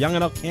affected by young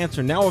adult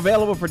cancer. Now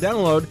available for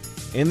download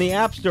in the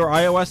App Store,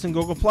 iOS, and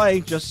Google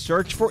Play. Just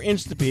search for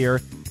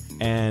Instapeer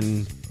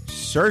and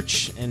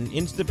search and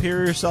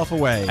Instapeer yourself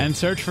away. And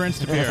search for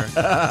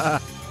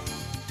Instapeer.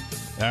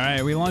 All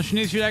right, we launched a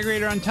newsfeed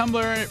aggregator on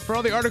Tumblr for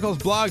all the articles,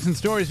 blogs, and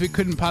stories we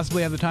couldn't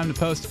possibly have the time to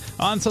post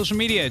on social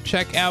media.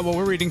 Check out what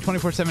we're reading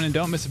 24/7 and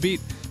don't miss a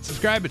beat.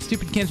 Subscribe at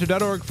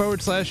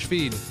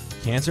stupidcancer.org/feed.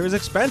 Cancer is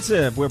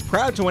expensive. We're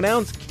proud to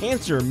announce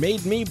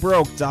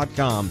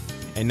CancerMadeMeBroke.com,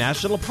 a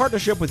national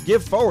partnership with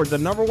Give Forward, the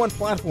 #1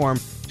 platform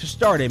to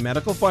start a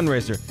medical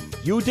fundraiser.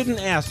 You didn't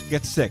ask,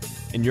 get sick,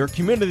 and your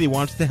community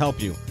wants to help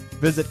you.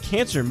 Visit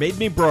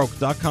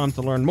CancerMadeMeBroke.com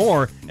to learn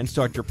more and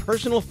start your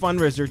personal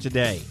fundraiser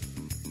today.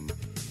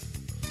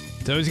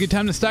 It's always a good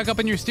time to stock up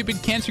on your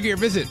Stupid Cancer gear.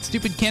 Visit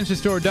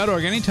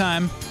stupidcancerstore.org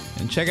anytime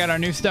and check out our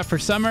new stuff for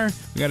summer.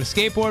 We got a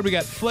skateboard. We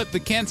got Flip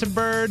the Cancer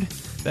Bird.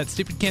 That's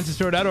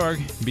stupidcancerstore.org.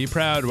 Be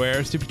proud.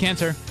 Wear Stupid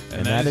Cancer.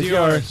 And that is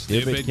your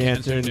Stupid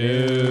Cancer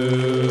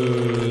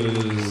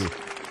News.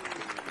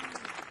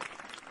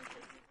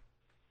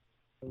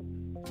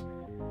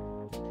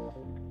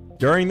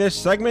 During this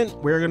segment,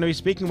 we're going to be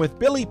speaking with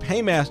Billy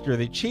Paymaster,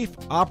 the Chief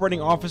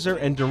Operating Officer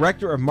and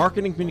Director of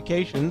Marketing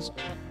Communications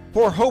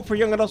for Hope for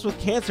Young Adults with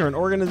Cancer, an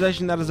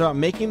organization that is about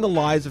making the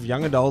lives of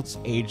young adults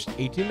aged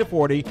 18 to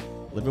 40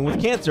 living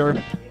with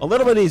cancer a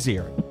little bit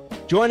easier.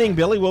 Joining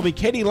Billy will be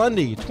Katie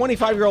Lundy,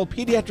 25-year-old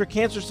pediatric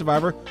cancer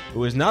survivor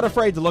who is not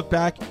afraid to look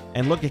back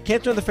and look at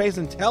cancer in the face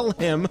and tell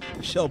him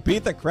she'll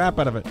beat the crap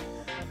out of it.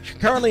 She's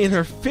currently in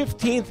her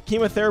 15th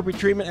chemotherapy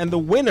treatment and the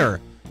winner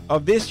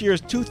of this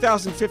year's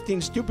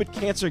 2015 Stupid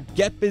Cancer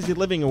Get Busy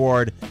Living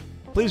Award.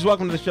 Please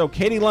welcome to the show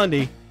Katie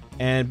Lundy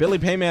and Billy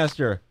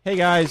Paymaster. Hey,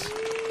 guys.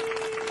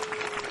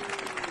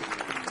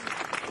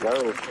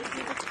 Hello.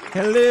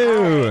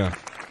 Hello.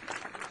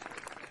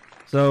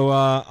 So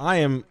I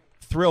am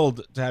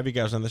thrilled to have you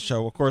guys on the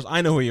show. Of course,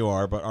 I know who you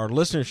are, but our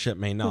listenership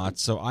may not.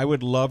 So I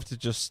would love to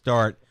just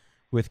start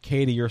with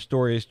Katie. Your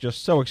story is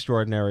just so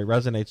extraordinary,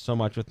 resonates so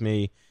much with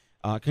me.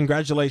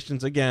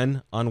 Congratulations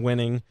again on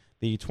winning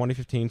the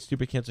 2015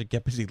 Stupid Cancer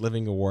Get Busy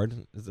Living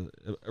Award. It's a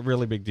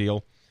really big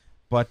deal.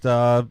 But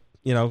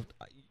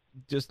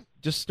just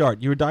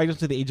start. You were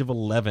diagnosed at the age of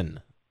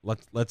 11.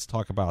 Let's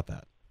talk about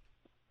that.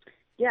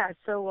 Yeah,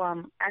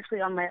 so actually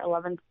on my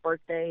 11th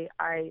birthday,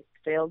 I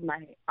failed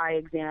my eye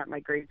exam at my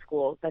grade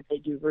school that they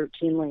do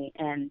routinely,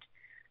 and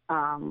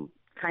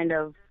kind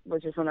of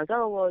was just one of those,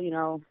 oh, well,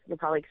 you're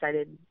probably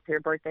excited for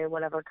your birthday or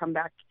whatever, come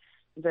back.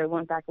 So I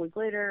went back a week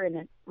later, and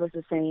it was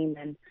the same,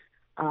 and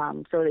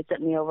so they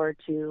sent me over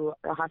to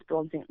a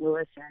hospital in St.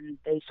 Louis, and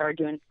they started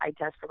doing eye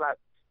tests for about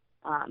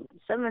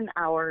 7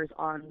 hours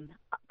on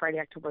Friday,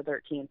 October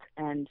 13th,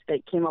 and they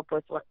came up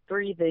with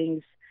 3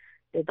 things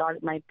they thought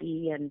it might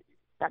be, and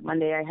that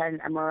Monday I had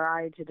an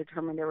MRI to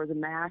determine there was a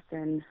mass,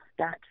 and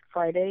that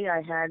Friday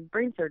I had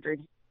brain surgery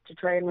to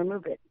try and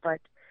remove it.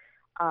 But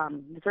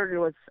the surgery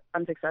was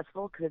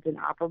unsuccessful because it's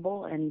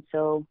inoperable, and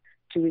so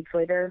 2 weeks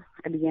later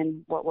I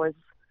began what was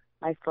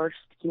my first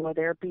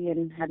chemotherapy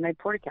and had my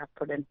Portacap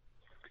put in.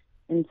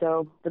 And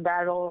so the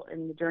battle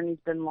and the journey's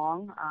been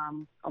long,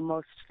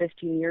 almost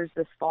 15 years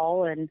this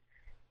fall, and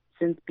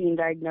since being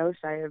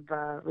diagnosed I have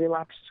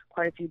relapsed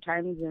quite a few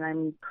times, and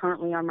I'm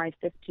currently on my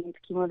 15th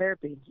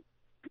chemotherapy.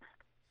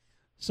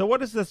 So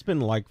what has this been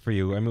like for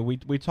you? I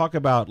mean, we talk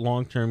about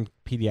long-term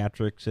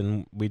pediatrics,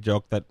 and we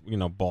joke that,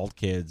 bald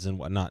kids and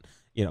whatnot,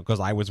 because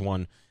I was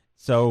one.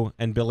 So,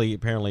 and Billy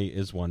apparently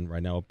is one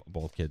right now, a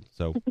bald kid.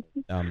 So,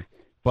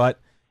 but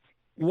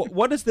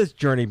what has this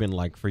journey been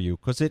like for you?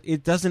 Because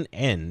it doesn't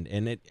end,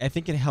 and I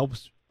think it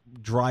helps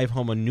drive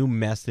home a new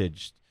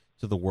message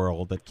to the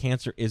world that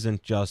cancer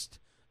isn't just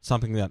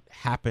something that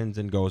happens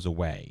and goes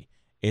away.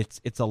 It's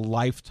a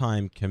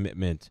lifetime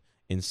commitment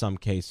in some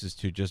cases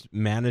to just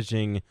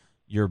managing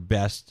your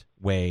best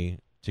way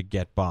to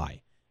get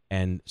by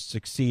and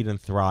succeed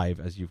and thrive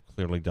as you've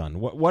clearly done.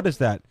 What is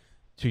that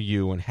to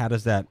you, and how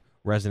does that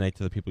resonate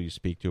to the people you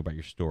speak to about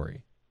your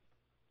story?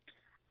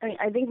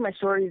 I think my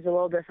story is a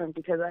little different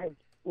because I've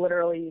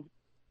literally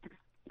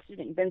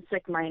been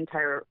sick my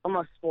entire,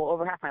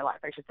 over half my life,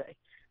 I should say.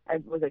 I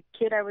was a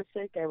kid, I was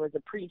sick. I was a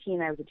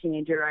preteen. I was a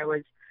teenager. I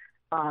was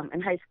in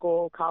high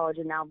school, college,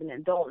 and now been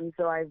an adult. And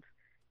so I've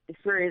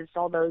experienced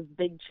all those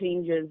big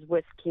changes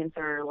with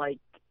cancer, like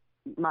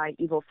my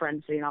evil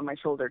friend sitting on my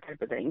shoulder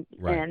type of thing.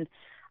 Right. And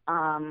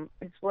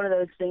it's one of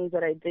those things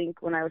that I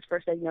think when I was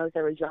first diagnosed,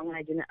 I was young and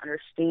I didn't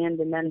understand.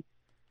 And then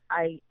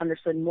I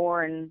understood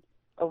more. And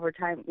over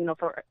time,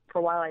 for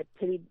a while I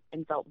pitied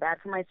and felt bad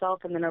for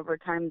myself. And then over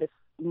time, the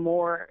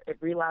more it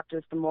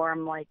relapses, the more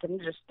I'm like, I'm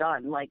just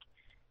done. Like,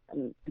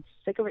 I'm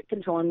sick of it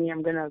controlling me.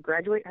 I'm going to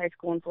graduate high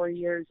school in 4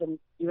 years. And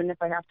even if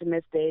I have to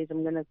miss days,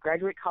 I'm going to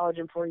graduate college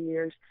in 4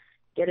 years,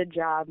 get a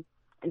job,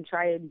 and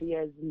try and be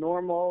as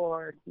normal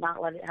or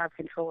not let it have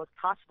control as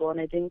possible. And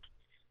I think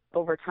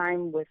over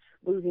time, with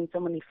losing so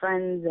many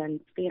friends and,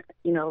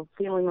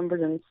 family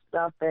members and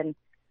stuff, and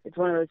it's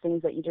one of those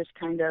things that you just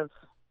kind of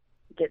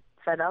get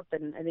fed up.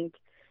 And I think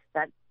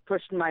that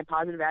pushed my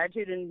positive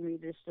attitude and me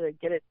just to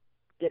get it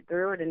get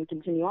through it and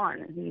continue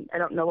on. And I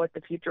don't know what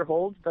the future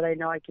holds, but I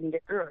know I can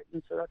get through it.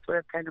 And so that's what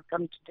I've kind of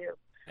come to do.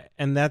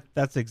 And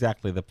that's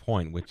exactly the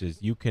point, which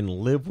is you can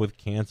live with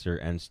cancer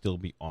and still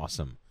be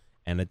awesome.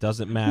 And it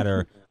doesn't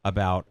matter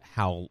about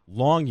how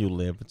long you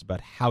live, it's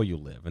about how you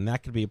live. And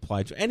that can be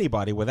applied to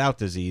anybody without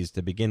disease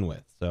to begin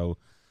with. So,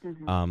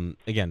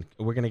 again,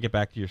 we're going to get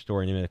back to your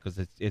story in a minute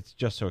because it's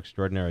just so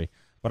extraordinary.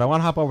 But I want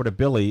to hop over to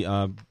Billy.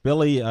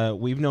 Billy,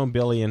 we've known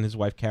Billy and his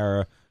wife,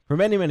 Kara, for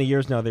many, many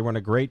years now. They run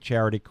a great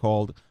charity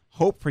called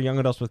Hope for Young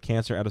Adults with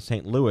Cancer out of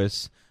St.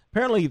 Louis.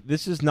 Apparently,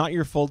 this is not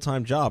your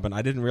full-time job, and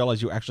I didn't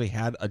realize you actually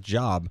had a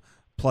job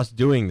plus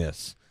doing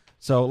this.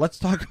 So let's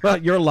talk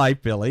about your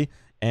life, Billy,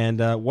 and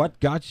what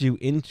got you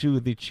into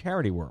the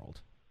charity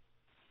world.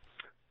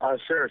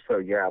 Sure. So,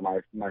 yeah,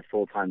 my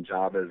full-time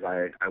job is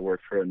I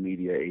work for a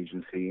media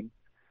agency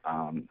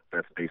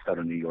that's based out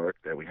of New York,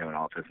 that we have an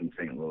office in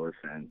St. Louis.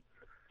 And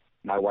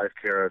my wife,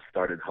 Kara,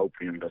 started Hope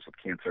for Young Adults with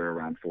Cancer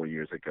around 4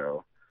 years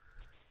ago.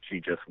 She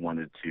just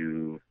wanted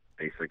to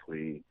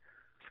basically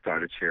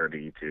start a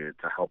charity to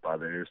help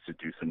others, to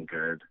do some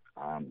good.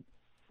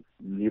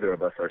 Neither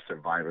of us are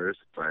survivors,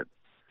 but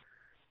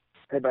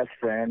her best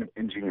friend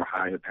in junior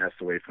high had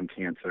passed away from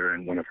cancer,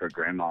 and one of her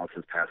grandmas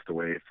has passed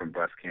away from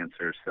breast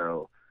cancer.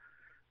 So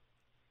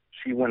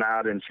she went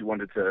out and she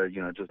wanted to,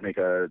 just make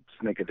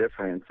a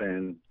difference.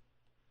 And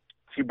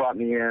she brought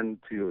me in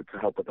to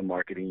help with the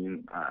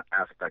marketing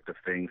aspect of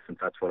things, since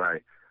that's what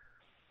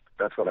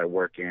I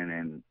work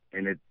in.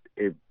 And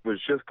it was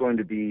just going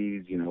to be,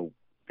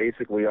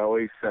 basically I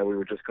always said we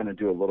were just going to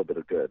do a little bit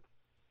of good.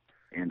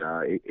 And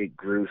it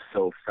grew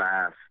so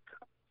fast,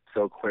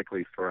 so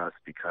quickly for us,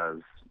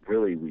 because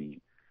really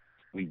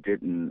we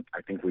didn't,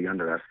 I think we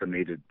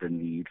underestimated the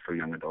need for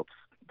young adults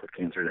with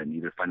cancer that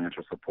needed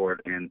financial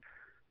support, and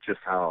just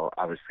how,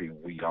 obviously,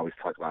 we always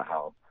talk about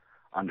how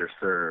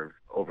underserved,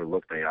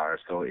 overlooked they are.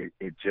 So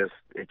it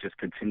just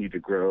continued to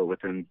grow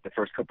within the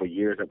first couple of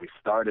years that we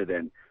started,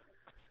 and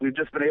we've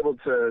just been able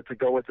to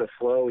go with the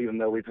flow, even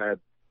though we've had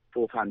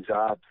full-time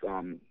jobs.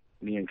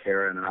 Me and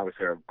Kara, and then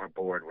obviously our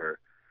board, we're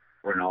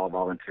an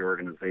all-volunteer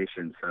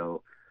organization,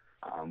 so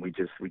we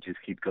just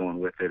keep going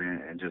with it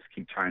and just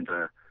keep trying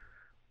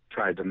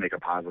to make a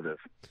positive.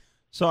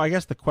 So I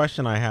guess the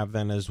question I have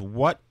then is,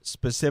 what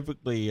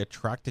specifically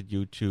attracted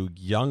you to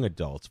young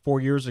adults? 4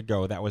 years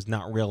ago, that was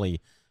not really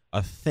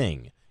a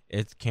thing.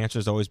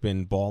 Cancer's always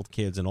been bald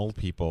kids and old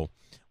people.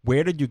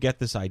 Where did you get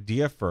this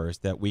idea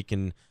first that we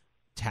can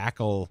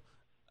tackle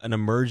an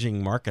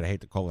emerging market? I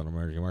hate to call it an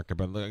emerging market,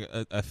 but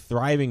a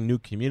thriving new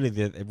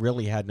community that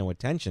really had no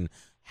attention.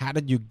 How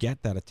did you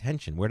get that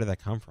attention? Where did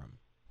that come from?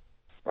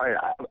 Right.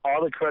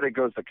 All the credit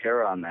goes to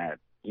Kara on that.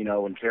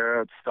 When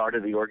Kara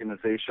started the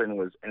organization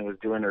and was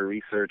doing her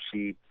research,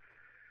 she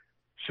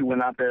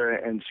went out there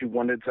and she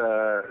wanted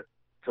to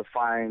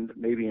find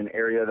maybe an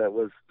area that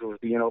was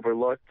being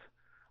overlooked.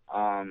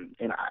 And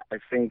I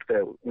think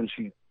that when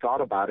she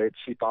thought about it,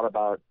 she thought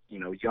about,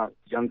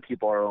 young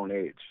people our own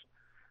age.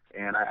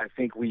 And I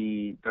think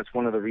that's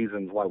one of the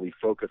reasons why we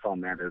focus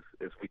on that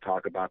is we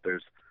talk about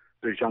there's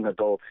young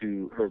adults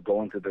who are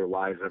going through their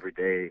lives every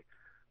day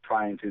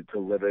trying to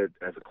live it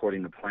as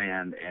according to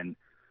plan, and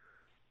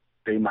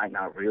they might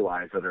not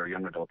realize that there are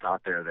young adults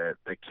out there that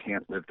they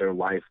can't live their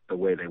life the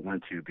way they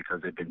want to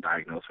because they've been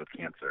diagnosed with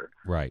cancer.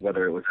 Right.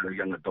 Whether it was at a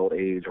young adult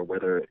age or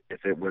whether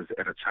if it was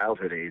at a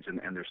childhood age and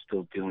they're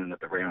still dealing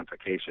with the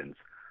ramifications.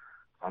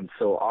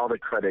 So all the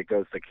credit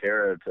goes to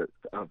Kara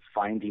of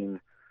finding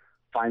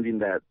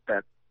that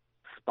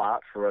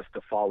spot for us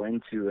to fall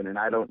into. And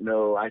I don't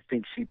know, I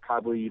think she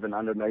probably even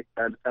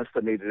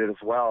underestimated it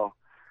as well.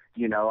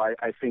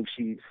 I think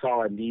she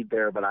saw a need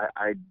there, but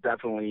I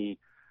definitely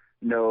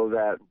know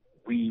that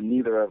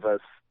neither of us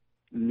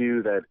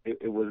knew that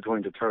it was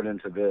going to turn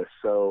into this.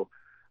 So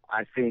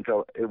I think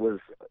it was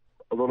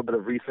a little bit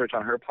of research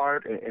on her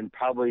part and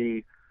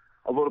probably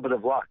a little bit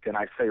of luck. And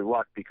I say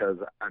luck because,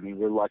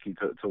 we're lucky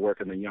to work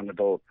in the young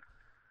adult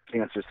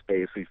cancer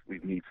space. We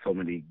meet so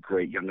many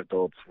great young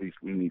adults. We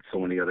meet so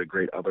many other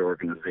great other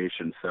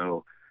organizations.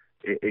 So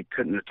it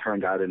couldn't have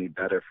turned out any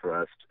better for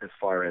us as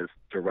far as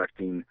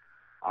directing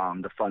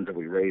the funds that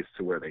we raise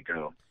to where they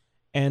go.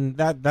 And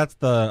that's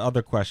the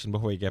other question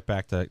before we get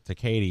back to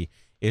Katie,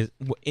 is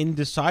in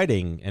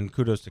deciding, and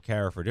kudos to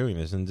Kara for doing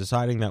this, in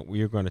deciding that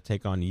we are going to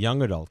take on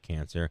young adult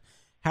cancer,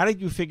 how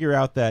did you figure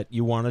out that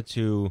you wanted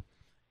to,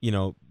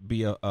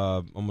 be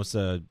almost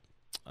a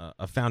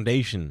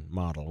foundation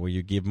model where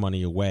you give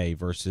money away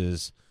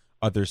versus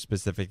other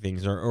specific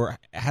things, or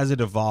has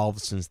it evolved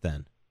since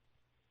then?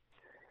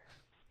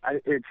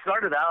 It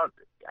started out,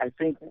 I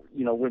think,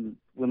 when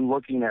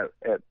looking at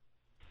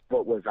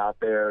what was out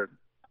there,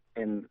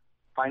 and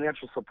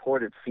financial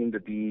support, it seemed to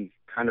be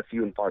kind of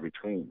few and far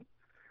between.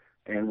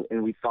 And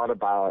we thought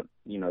about,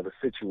 the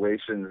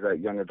situations that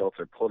young adults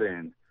are put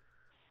in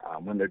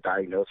when they're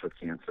diagnosed with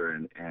cancer,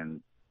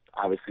 and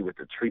obviously with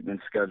the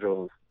treatment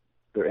schedules,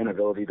 their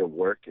inability to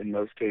work in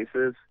most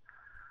cases.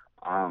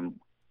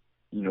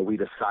 We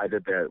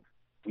decided that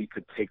we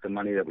could take the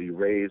money that we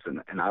raise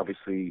and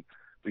obviously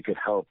we could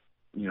help,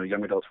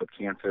 young adults with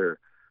cancer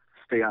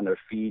stay on their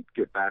feet,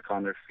 get back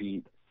on their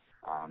feet,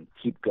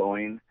 keep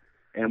going.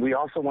 And we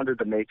also wanted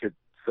to make it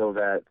so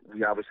that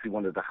we obviously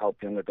wanted to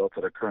help young adults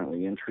that are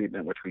currently in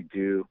treatment, which we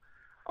do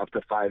up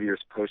to 5 years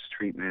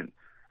post-treatment.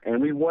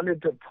 And we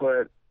wanted to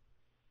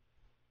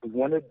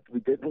we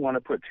didn't want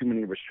to put too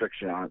many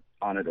restrictions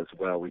on it as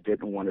well. We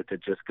didn't want it to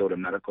just go to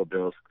medical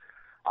bills.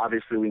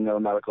 Obviously, we know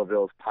medical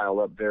bills pile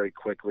up very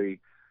quickly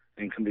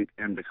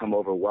and become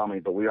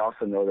overwhelming, but we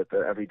also know that the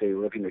everyday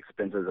living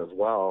expenses as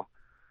well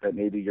that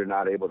maybe you're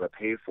not able to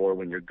pay for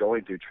when you're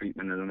going through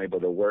treatment and unable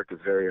to work is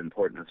very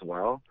important as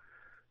well.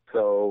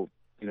 So,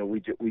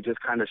 we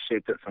just kind of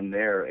shaped it from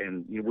there.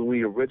 And when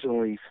we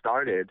originally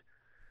started,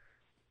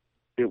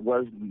 it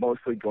was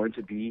mostly going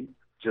to be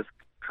just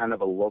kind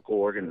of a local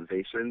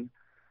organization,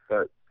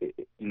 but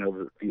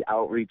the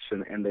outreach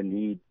and the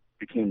need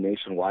became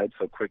nationwide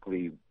so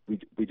quickly.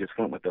 We just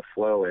went with the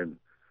flow, and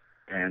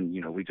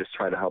we just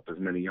try to help as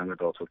many young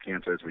adults with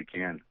cancer as we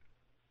can.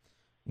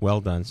 Well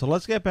done. So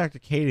let's get back to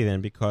Katie then,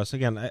 because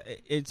again,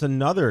 it's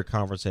another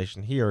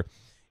conversation here.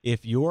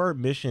 If your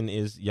mission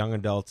is young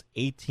adults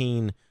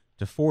 18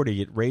 to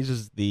 40, it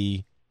raises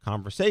the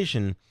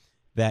conversation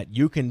that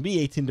you can be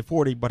 18 to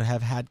 40 but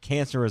have had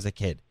cancer as a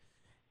kid.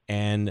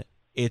 And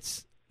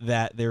it's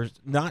that there's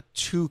not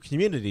two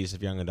communities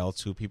of young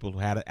adults, people who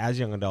had it as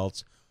young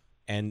adults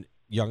and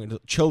young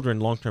children,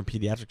 long-term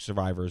pediatric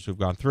survivors who've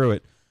gone through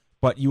it,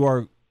 but you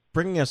are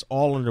bringing us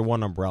all under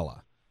one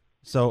umbrella.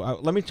 So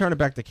let me turn it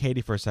back to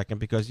Katie for a second,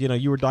 because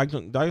you were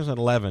diagnosed at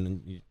 11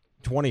 and you're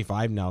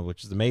 25 now,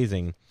 which is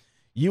amazing.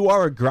 You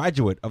are a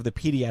graduate of the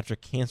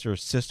pediatric cancer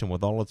system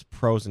with all its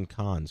pros and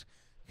cons.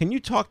 Can you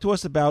talk to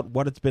us about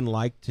what it's been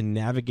like to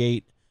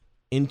navigate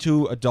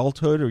into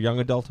adulthood or young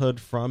adulthood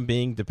from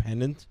being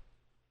dependent?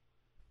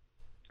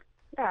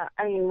 Yeah,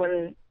 I mean,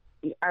 when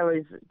I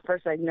was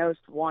first diagnosed,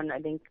 I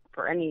think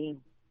for any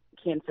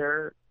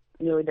cancer,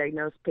 newly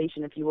diagnosed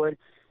patient, if you would,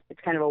 it's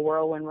kind of a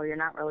whirlwind where you're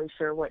not really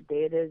sure what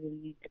day it is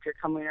and if you're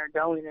coming or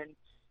going.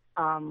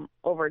 And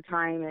over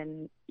time,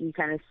 and you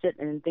kind of sit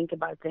and think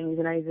about things.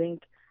 And I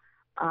think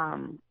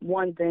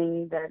one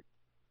thing that,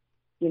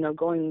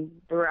 going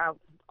throughout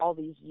all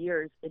these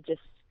years, it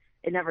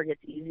never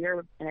gets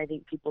easier. And I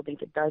think people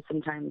think it does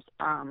sometimes.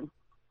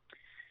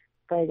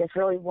 But I guess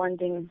really one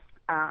thing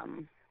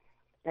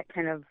that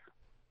kind of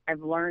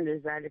I've learned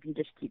is that if you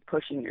just keep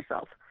pushing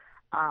yourself,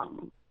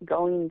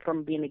 going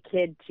from being a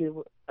kid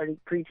to a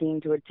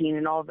preteen to a teen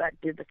and all of that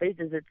through the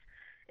phases,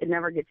 it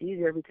never gets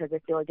easier, because I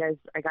feel like as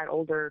I got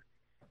older,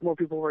 more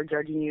people were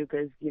judging you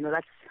because,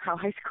 that's how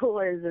high school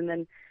is, and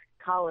then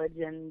college,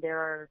 and there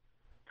are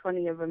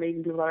plenty of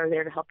amazing people that are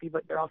there to help you,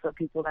 but there are also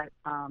people that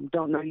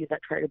don't know you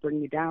that try to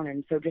bring you down.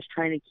 And so just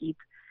trying to keep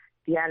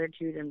the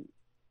attitude and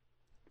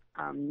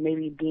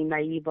maybe being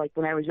naive, like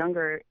when I was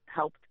younger,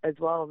 helped as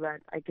well,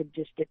 that I could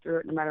just get through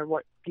it no matter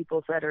what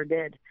people said or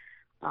did.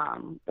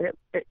 But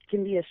it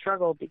can be a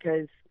struggle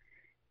because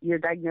you're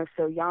diagnosed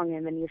so young,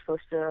 and then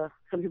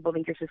some people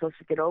think you're supposed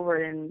to get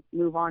over it and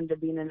move on to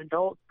being an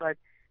adult, but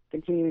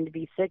continuing to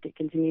be sick, it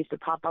continues to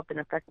pop up and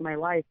affect my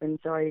life. And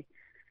so I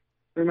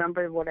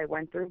remember what I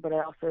went through, but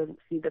I also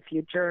see the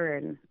future,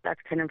 and that's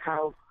kind of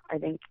how I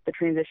think the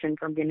transition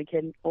from being a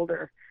kid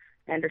older,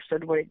 I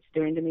understood what it's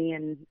doing to me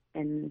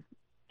and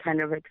kind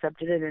of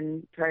accepted it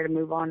and try to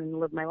move on and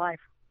live my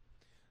life.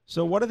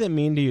 So what did it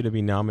mean to you to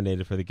be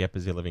nominated for the Get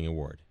Busy Living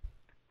Award?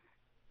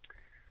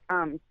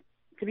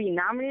 To be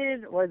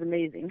nominated was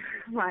amazing.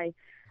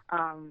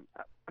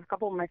 A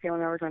couple of my family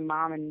members, my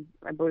mom and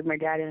I believe my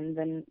dad, and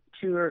then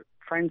two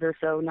friends or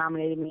so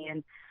nominated me.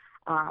 And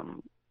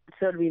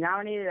so to be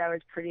nominated, I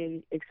was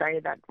pretty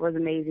excited. That was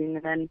amazing.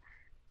 And then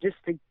just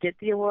to get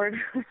the award,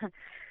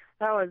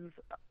 that was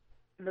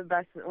the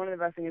best. One of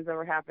the best things that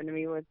ever happened to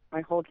me with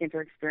my whole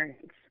cancer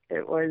experience.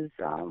 It was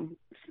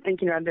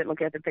thinking about it,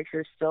 looking at the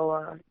pictures,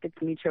 still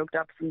gets me choked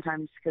up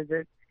sometimes, because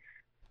it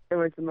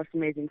was the most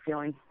amazing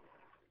feeling.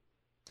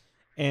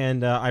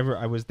 And I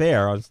was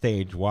there on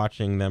stage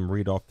watching them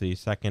read off the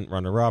second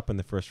runner-up and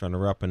the first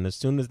runner-up, and as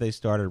soon as they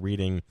started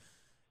reading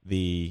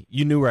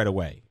you knew right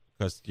away,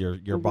 because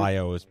your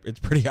bio it's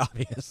pretty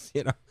obvious,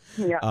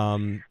 Yeah.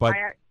 But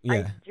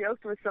I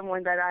joked with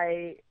someone that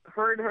I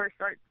heard her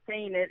start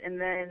saying it,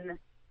 and then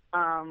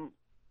I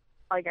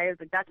was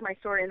like, that's my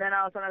story, and then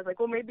all of a sudden I was like,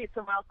 well, maybe it's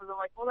someone else's. I'm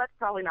like, well, that's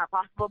probably not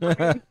possible.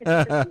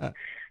 But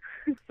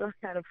so I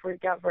kind of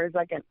freaked out for a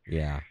second.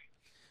 Yeah.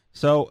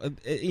 So,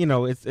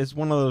 it's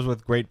one of those,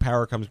 with great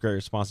power comes great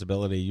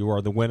responsibility. You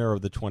are the winner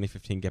of the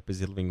 2015 Get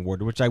Busy Living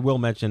Award, which I will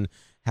mention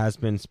has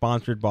been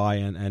sponsored by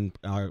and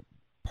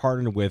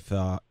partnered with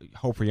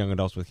Hope for Young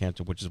Adults with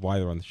Cancer, which is why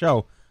they're on the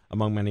show,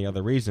 among many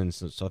other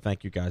reasons. So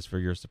thank you guys for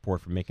your support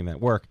for making that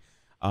work.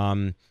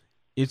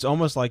 It's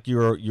almost like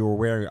you're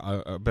wearing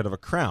a bit of a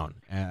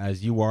crown,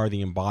 as you are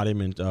the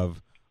embodiment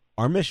of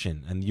our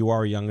mission, and you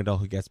are a young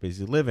adult who gets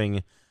busy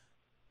living.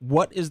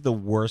 What is the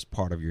worst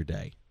part of your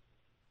day?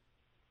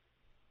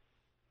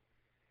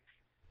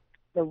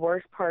 The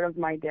worst part of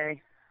my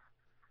day,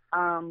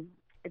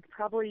 it's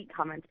probably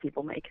comments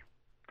people make.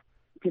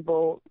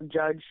 people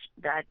judge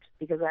that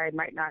because I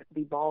might not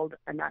be bald,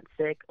 I'm not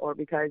sick, or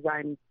because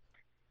I'm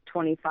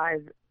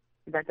 25,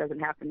 that doesn't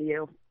happen to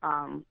you.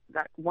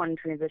 That one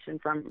transition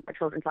from a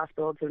children's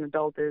hospital to an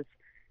adult is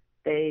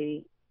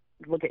they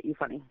look at you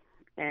funny.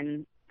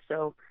 And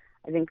so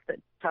I think the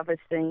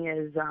toughest thing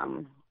is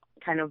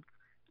kind of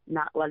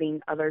not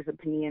letting others'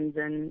 opinions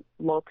and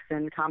looks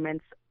and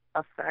comments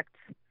affect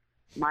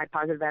my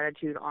positive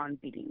attitude on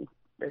beating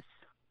this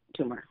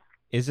tumor.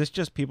 Is this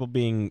just people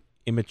being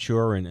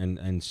immature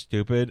and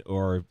stupid,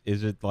 or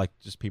is it like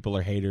just people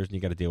are haters and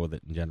you got to deal with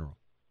it in general?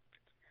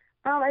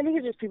 I think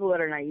it's just people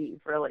that are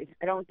naive, really.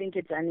 I don't think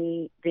it's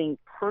anything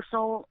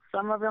personal,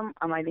 some of them.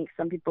 I think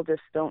some people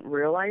just don't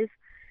realize.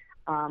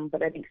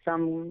 But I think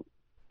some,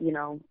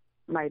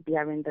 might be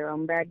having their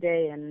own bad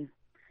day and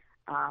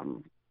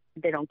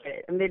they don't get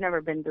it. And they've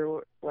never been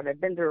through what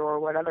I've been through or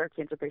what other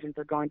cancer patients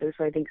are going through.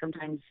 So I think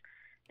sometimes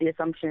the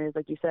assumption is,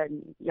 like you said,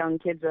 young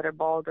kids that are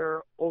bald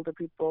or older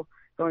people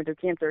going through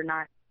cancer,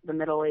 not the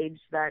middle age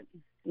that,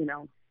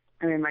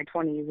 I'm in my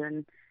 20s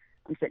and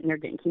I'm sitting here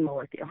getting chemo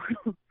with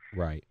you.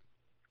 Right.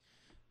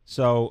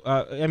 So,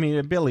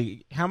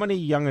 Billy, how many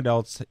young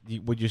adults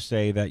would you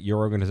say that your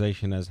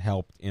organization has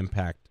helped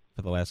impact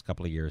for the last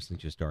couple of years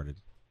since you started?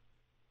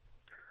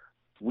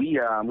 We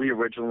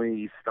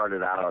originally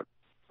started out,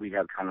 we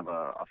had kind of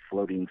a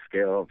floating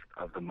scale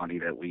of the money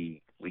that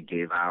we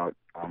gave out.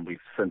 We've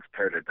since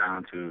pared it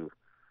down to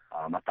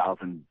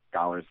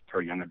 $1,000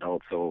 per young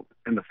adult. So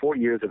in the 4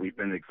 years that we've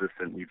been in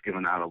existence, we've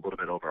given out a little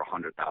bit over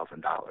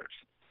 $100,000.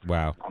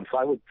 Wow. So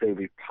I would say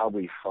we've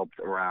probably helped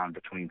around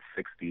between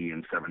 60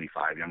 and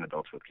 75 young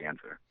adults with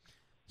cancer.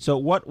 So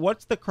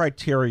what's the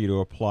criteria to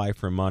apply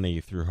for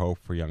money through Hope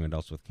for Young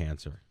Adults with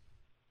Cancer?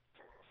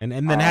 And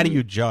then how do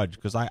you judge?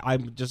 Because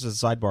I'm just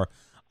as a sidebar,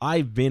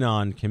 I've been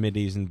on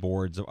committees and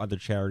boards of other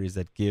charities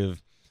that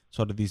give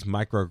sort of these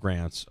micro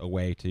grants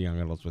away to young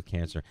adults with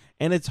cancer,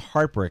 and it's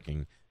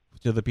heartbreaking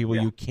to the people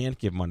you can't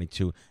give money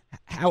to.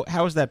 How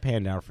has that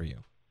panned out for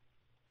you?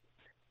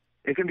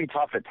 It can be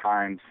tough at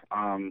times.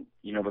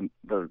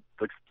 The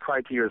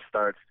criteria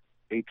starts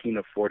 18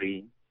 to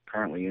 40,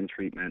 currently in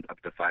treatment, up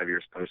to 5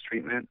 years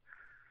post-treatment,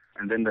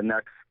 and then the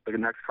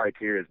next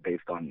criteria is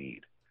based on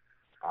need.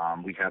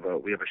 We have a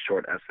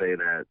short essay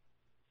that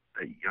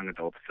young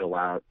adults fill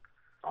out,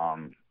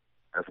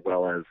 as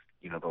well as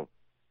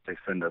they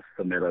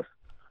submit us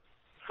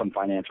some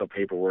financial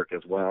paperwork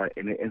as well,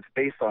 and it's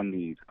based on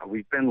need.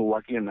 We've been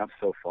lucky enough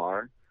so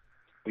far.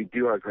 We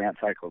do our grant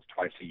cycles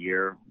twice a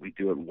year. We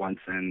do it once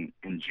in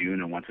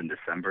June and once in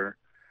December.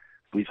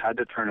 We've had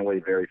to turn away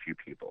very few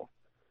people.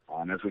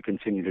 As we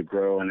continue to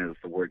grow and as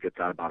the word gets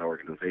out about our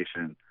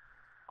organization,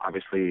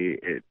 obviously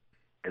it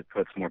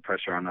puts more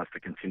pressure on us to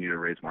continue to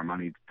raise more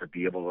money to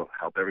be able to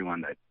help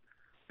everyone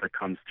that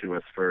comes to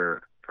us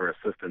for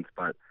assistance.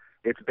 But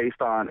it's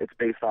based on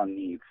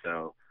need.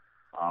 So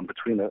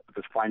between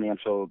this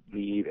financial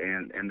need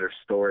and their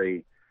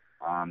story,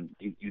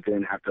 you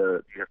then have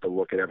to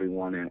look at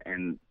everyone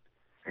and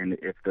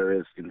if there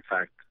is in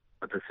fact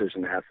a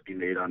decision that has to be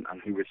made on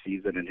who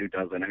receives it and who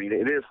doesn't. I mean,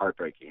 it is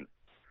heartbreaking.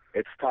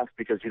 It's tough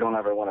because you don't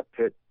ever want to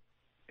pit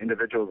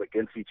individuals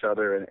against each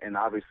other, and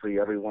obviously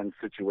everyone's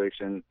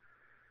situation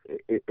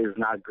is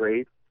not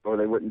great, or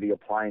they wouldn't be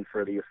applying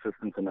for the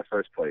assistance in the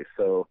first place.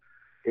 So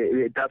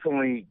it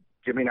definitely,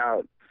 giving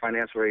out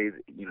financial aid,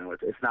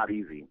 it's not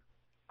easy,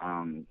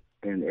 and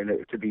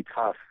it could be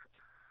tough.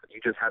 You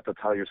just have to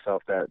tell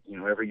yourself that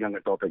every young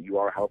adult that you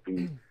are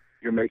helping,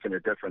 you're making a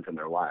difference in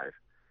their lives,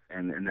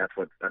 and that's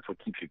what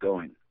keeps you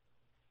going.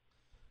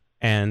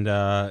 And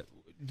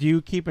do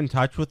you keep in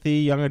touch with the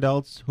young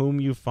adults whom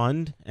you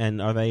fund,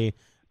 and are they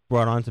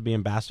brought on to be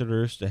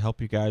ambassadors to help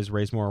you guys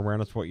raise more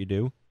awareness for what you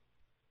do?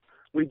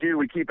 We do.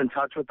 We keep in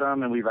touch with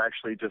them, and we've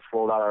actually just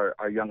rolled out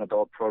our young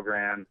adult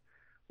program,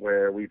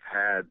 where we've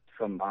had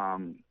some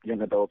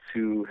young adults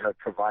who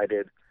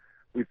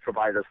we've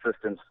provided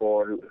assistance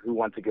for who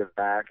want to give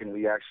back, and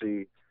we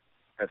actually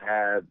have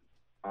had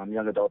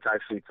young adults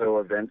actually throw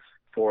events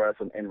for us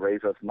and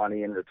raise us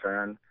money in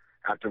return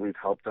after we've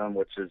helped them,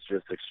 which is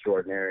just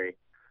extraordinary.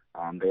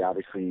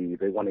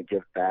 They want to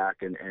give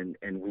back,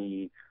 and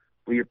we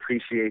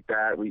appreciate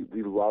that. We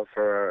love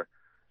for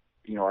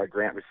our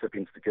grant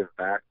recipients to give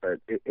back, but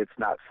it's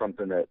not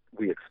something that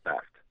we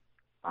expect.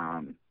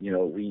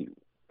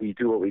 We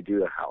do what we do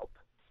to help.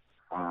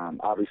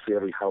 Obviously,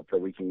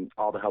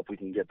 all the help we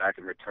can get back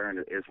in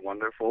return is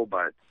wonderful,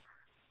 but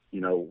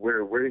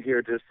we're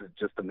here just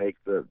to make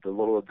the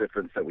little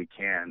difference that we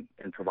can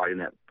in providing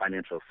that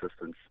financial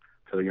assistance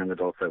to the young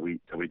adults that we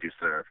do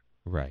serve.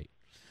 Right.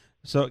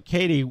 So,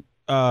 Katie,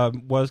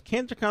 was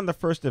CancerCon the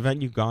first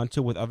event you've gone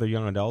to with other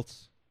young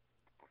adults?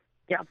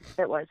 Yeah,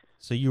 it was.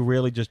 So you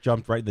really just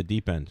jumped right in the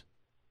deep end.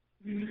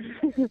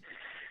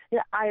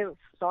 Yeah, I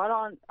saw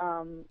it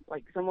on,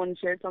 someone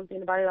shared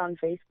something about it on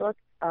Facebook,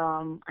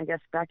 I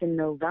guess back in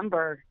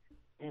November,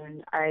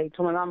 and I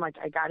told my mom,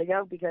 I got to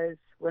go, because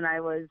when I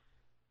was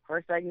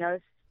first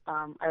diagnosed,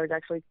 I was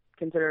actually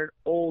considered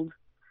old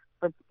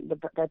for the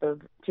type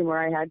of tumor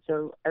I had,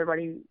 so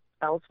everybody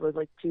else was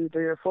 2,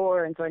 3, or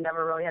 4, and so I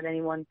never really had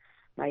anyone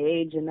my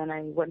age, and then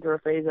I went through a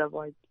phase of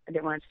like I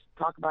didn't want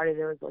to talk about it.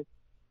 There was like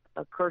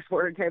a curse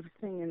word type of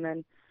thing, and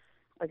then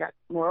I got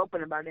more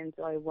open about it, and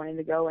so I wanted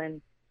to go,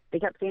 and they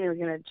kept saying it was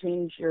going to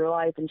change your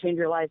life,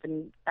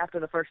 and after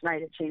the first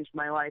night, it changed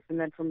my life, and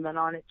then from then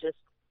on, it just,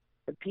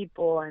 the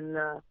people and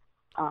the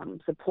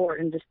support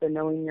and just the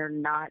knowing you're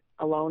not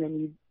alone,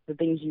 and the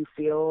things you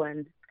feel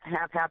and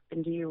have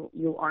happened to you,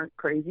 you aren't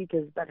crazy,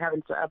 because that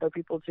happens to other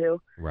people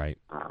too. Right.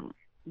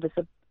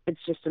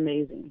 It's just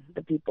amazing,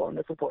 the people and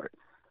the support.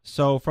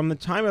 So from the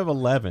time of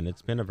 11,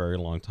 it's been a very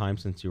long time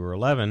since you were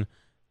 11,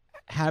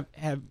 have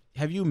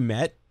you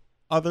met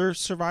other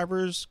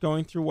survivors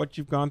going through what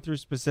you've gone through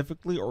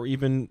specifically, or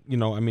even,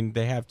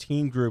 they have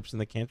team groups in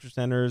the cancer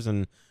centers,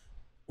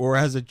 or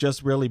has it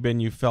just really been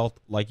you felt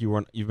like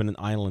you've been an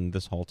island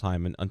this whole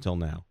time and until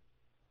now?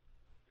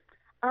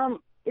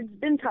 It's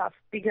been tough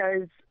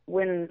because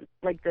when,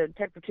 like, the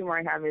type of tumor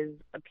I have is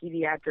a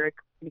pediatric,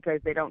 because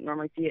they don't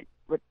normally see it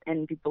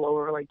in people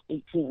over like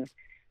 18,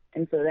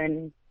 and so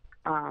then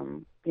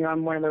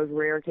I'm one of those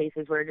rare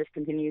cases where it just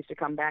continues to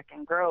come back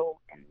and grow,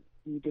 and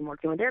you do more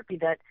chemotherapy,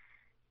 that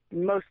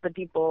most of the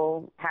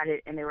people had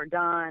it and they were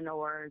done,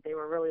 or they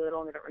were really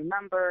little and they don't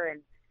remember,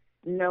 and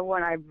no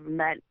one I've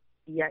met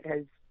yet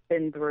has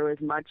been through as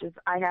much as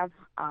I have.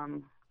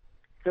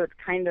 So it's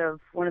kind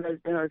of one of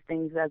those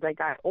things. As I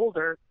got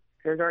older,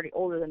 I was already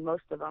older than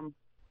most of them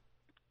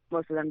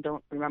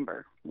don't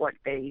remember what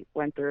they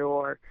went through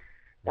or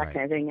that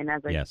kind of thing. And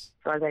as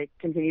I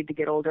continued to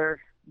get older,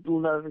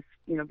 those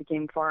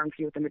became far and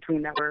few in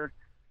between that were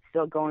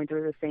still going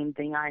through the same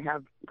thing I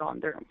have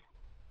gone through.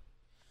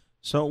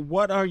 So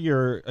what are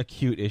your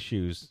acute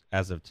issues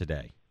as of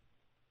today?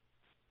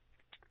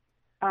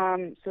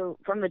 So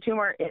from the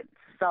tumor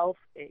itself,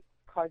 it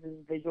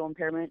causes visual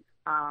impairment.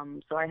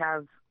 So I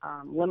have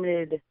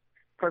limited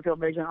peripheral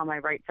vision on my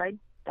right side.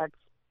 That's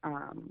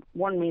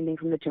one main thing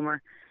from the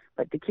tumor.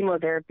 But the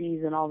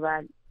chemotherapies and all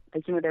that,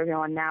 the chemotherapy I'm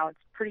on now, it's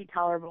pretty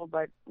tolerable,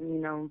 but,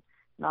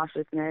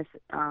 nauseousness.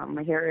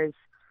 My hair is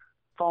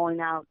falling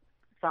out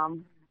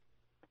some.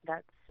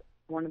 That's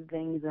one of the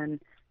things,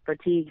 and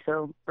fatigue,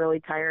 so really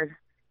tired,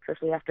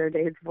 especially after a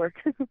day's work.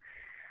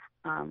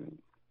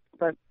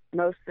 But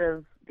most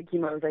of the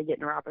chemos, I get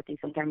neuropathy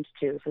sometimes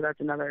too, so that's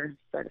another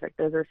side effect.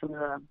 Those are some of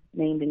the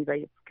main things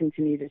I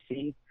continue to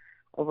see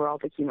overall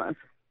the chemos.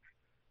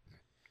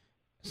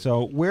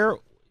 So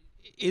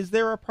is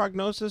there a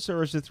prognosis,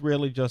 or is it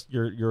really just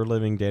you're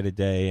living day to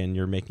day and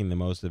you're making the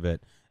most of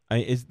it?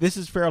 This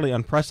is fairly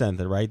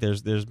unprecedented, right?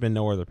 There's been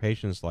no other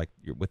patients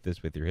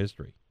with your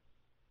history.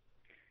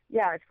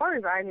 Yeah, as far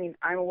as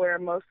I'm aware,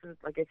 most of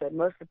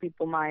the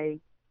people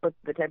with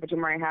the type of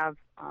tumor I have,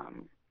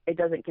 it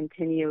doesn't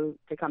continue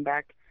to come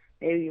back,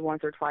 maybe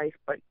once or twice,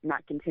 but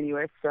not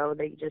continuous. So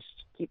they just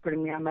keep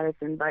putting me on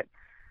medicine. But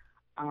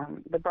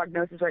the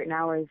prognosis right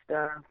now is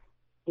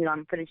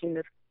I'm finishing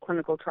this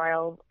clinical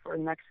trial for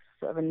the next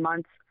 7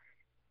 months,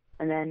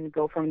 and then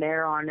go from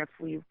there on if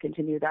we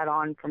continue that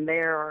on from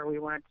there, or we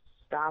want to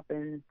stop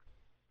and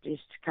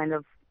just kind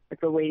of,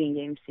 it's a waiting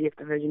game, see if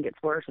the vision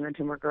gets worse and the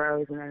tumor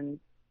grows, and then,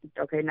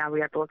 okay, now we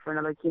have to look for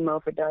another chemo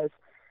if it does.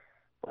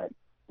 But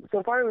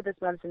so far with this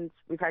medicine,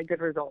 we've had good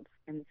results,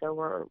 and so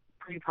we're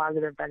pretty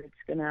positive that it's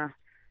going to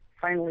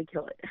finally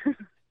kill it.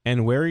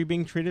 And where are you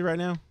being treated right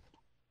now?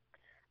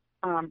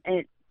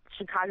 In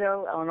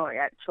Chicago, Illinois,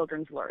 at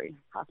Children's Lurie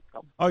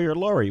Hospital. Oh, you're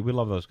Lurie. We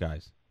love those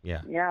guys.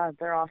 Yeah. Yeah,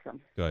 they're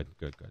awesome. Good.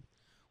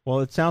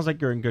 Well, it sounds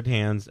like you're in good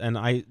hands, and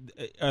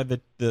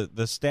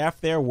the staff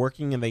there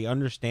working, and they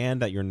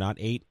understand that you're not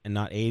 8 and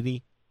not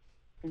 80.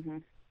 Mm-hmm.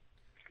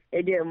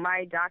 They do.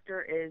 My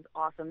doctor is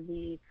awesome.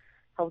 He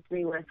helped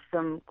me with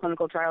some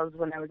clinical trials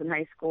when I was in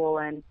high school,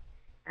 and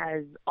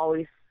has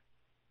always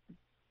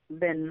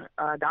been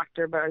a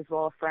doctor, but as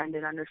well a friend,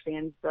 and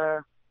understands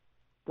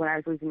when I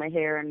was losing my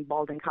hair and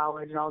bald in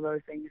college and all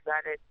those things,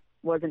 that it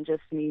wasn't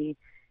just me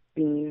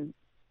being,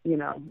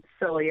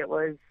 silly. It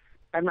was,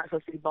 I'm not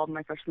supposed to be bald in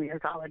my freshman year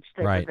of college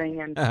type of thing,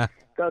 and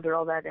go through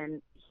all that.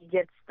 And he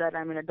gets that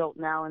I'm an adult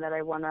now and that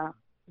I want to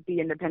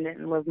be independent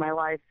and live my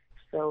life.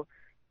 So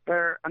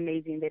they're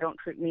amazing. They don't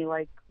treat me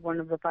like one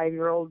of the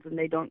 5-year-olds, and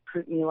they don't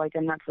treat me like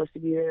I'm not supposed to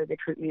be there. They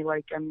treat me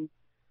like I'm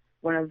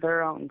one of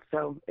their own.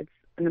 So it's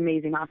an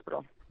amazing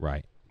hospital.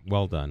 Right.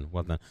 Well done.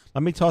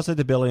 Let me toss it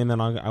to Billy, and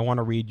then I want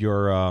to read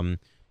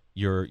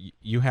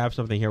you have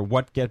something here.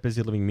 What Get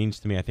Busy Living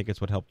means to me. I think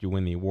it's what helped you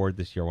win the award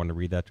this year. I want to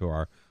read that to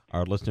our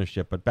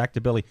listenership. But back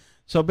to Billy.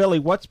 So Billy,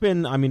 what's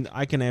been?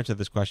 I can answer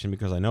this question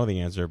because I know the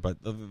answer.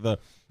 But the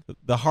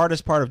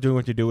hardest part of doing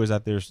what you do is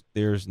that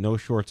there's no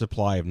short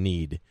supply of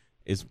need.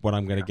 Is what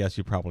I'm going to guess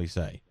you probably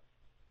say.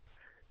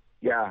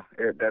 Yeah,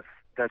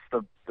 that's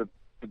the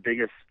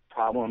biggest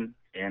problem,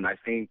 and I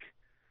think.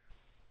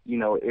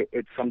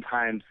 It's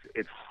sometimes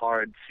it's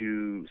hard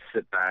to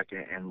sit back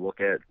and look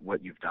at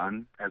what you've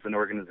done as an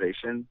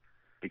organization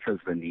because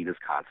the need is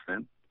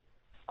constant.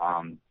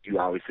 You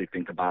obviously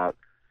think about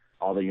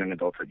all the young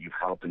adults that you've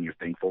helped, and you're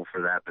thankful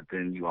for that, but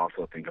then you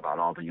also think about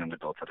all the young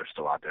adults that are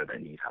still out there that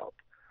need help.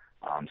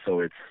 So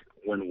it's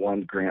when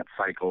one grant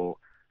cycle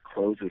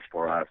closes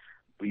for us,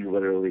 we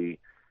literally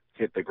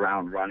hit the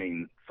ground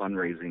running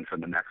fundraising for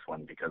the next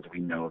one, because we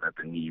know that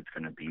the need's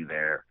going to be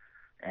there,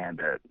 and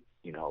that,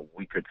 you know,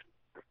 we could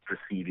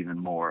proceed even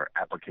more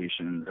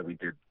applications than we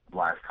did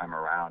last time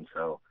around.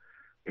 So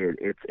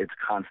it's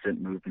constant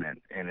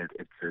movement, and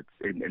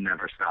it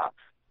never stops.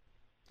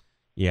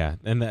 Yeah,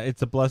 and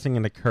it's a blessing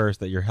and a curse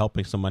that you're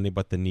helping somebody,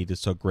 but the need is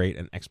so great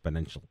and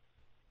exponential.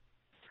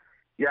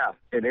 Yeah,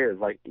 it is.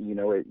 Like, you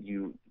know,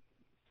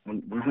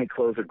 when we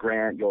close a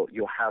grant,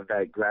 you'll have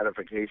that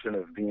gratification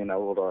of being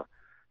able to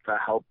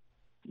help,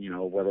 you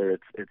know, whether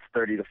it's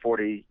 30 to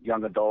 40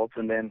 young adults,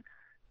 and then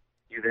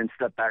you then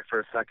step back for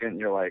a second and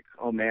you're like,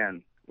 oh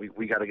man,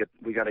 we got to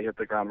hit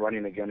the ground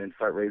running again and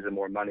start raising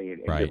more money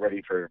and get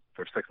ready for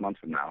 6 months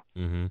from now.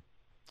 Mm-hmm.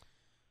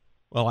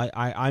 Well,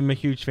 I'm a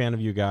huge fan of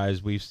you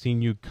guys. We've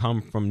seen you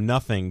come from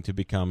nothing to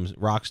become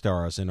rock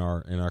stars in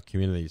our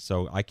community.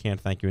 So I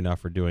can't thank you enough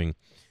for doing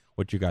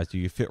what you guys do.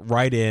 You fit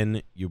right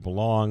in, you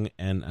belong,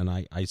 and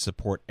I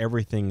support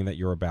everything that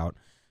you're about.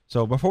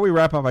 So before we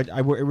wrap up, I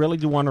really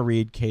do want to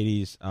read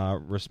Katie's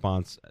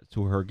response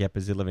to her Get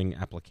Busy Living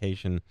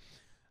application.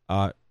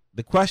 The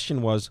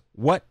question was,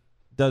 what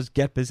does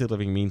Get Busy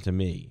Living mean to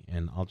me?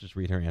 And I'll just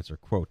read her answer.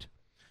 Quote,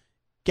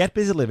 Get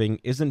Busy Living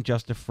isn't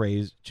just a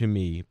phrase to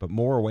me, but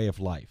more a way of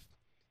life.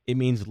 It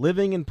means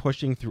living and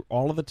pushing through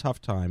all of the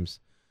tough times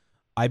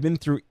I've been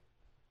through,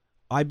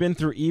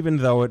 even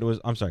though it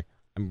was, I'm sorry,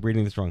 I'm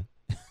reading this wrong.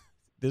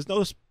 There's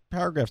no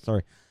paragraph,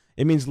 sorry.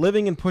 It means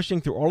living and pushing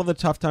through all of the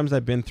tough times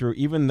I've been through,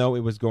 even though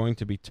it was going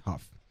to be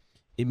tough.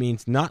 It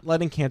means not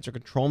letting cancer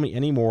control me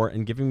anymore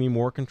and giving me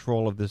more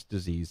control of this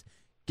disease.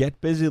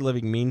 Get Busy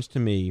Living means to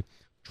me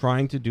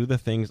trying to do the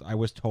things I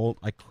was told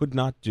I could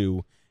not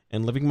do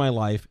and living my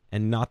life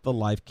and not the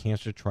life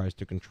cancer tries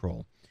to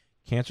control.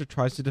 Cancer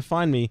tries to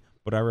define me,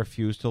 but I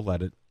refuse to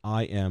let it.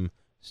 I am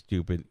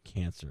stupid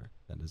cancer.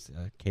 That is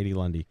Katie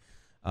Lundy.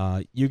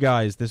 You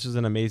guys, this is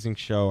an amazing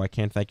show. I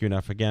can't thank you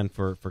enough again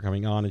for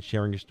coming on and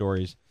sharing your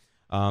stories.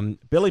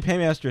 Billy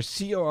Paymaster,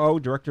 COO,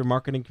 Director of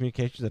Marketing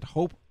Communications at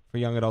Hope for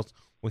Young Adults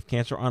with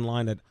Cancer,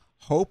 online at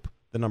hope,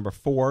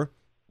 4,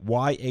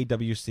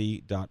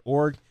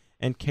 YAWC.org.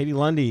 And Katie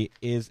Lundy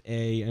is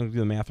I'm going to do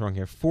the math wrong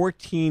here,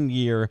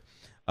 14-year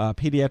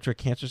pediatric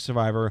cancer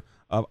survivor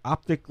of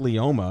optic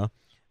glioma,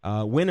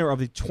 winner of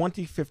the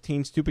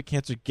 2015 Stupid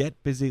Cancer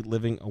Get Busy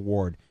Living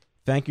Award.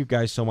 Thank you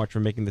guys so much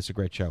for making this a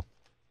great show.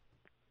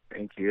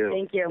 Thank you.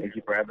 Thank you. Thank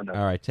you for having us.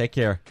 All right, take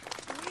care.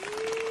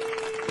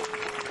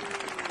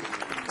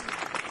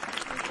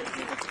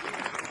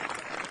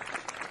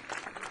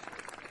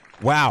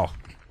 Wow.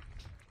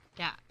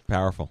 Yeah.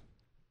 Powerful.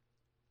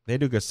 They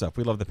do good stuff.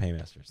 We love the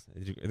Paymasters.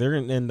 They're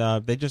in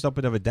they just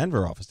opened up a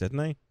Denver office, didn't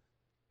they?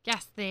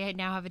 Yes, they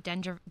now have a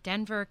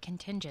Denver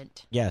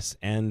contingent. Yes,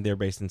 and they're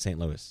based in St.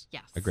 Louis.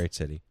 Yes. A great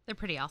city. They're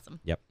pretty awesome.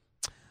 Yep.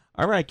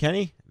 All right,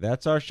 Kenny,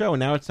 that's our show.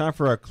 Now it's time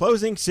for our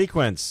closing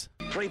sequence.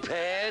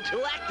 Prepare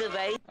to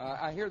activate.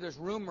 I hear there's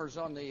rumors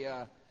on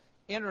the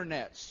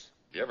internets.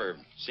 You ever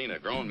seen a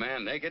grown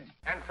man naked?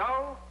 And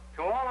so,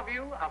 to all of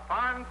you, a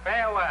fond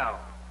farewell.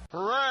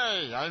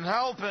 Hooray, I'm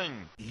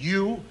helping.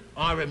 You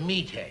are a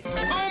meathead. Oh,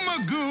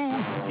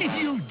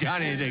 Magoo, you've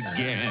done it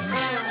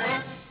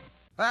again.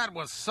 That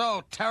was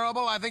so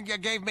terrible, I think you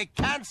gave me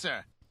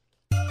cancer.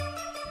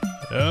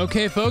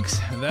 Okay,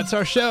 folks, that's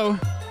our show.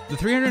 The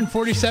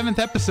 347th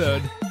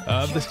episode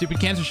of The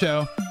Stupid Cancer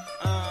Show.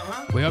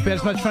 We hope you had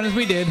as much fun as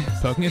we did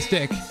poking a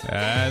stick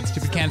at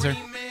Stupid Cancer.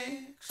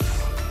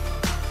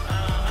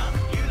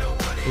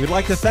 We'd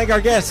like to thank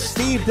our guests,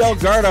 Steve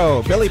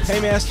Delgardo, Billy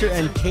Paymaster,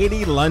 and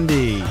Katie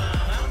Lundy.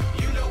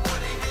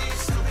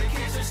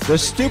 The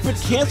Stupid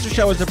Cancer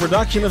Show is a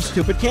production of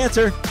Stupid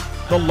Cancer,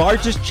 the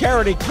largest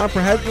charity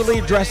comprehensively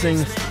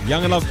addressing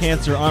young adult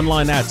cancer,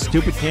 online at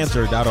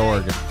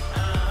stupidcancer.org.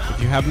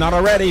 If you have not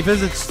already,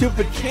 visit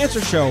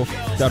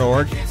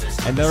stupidcancershow.org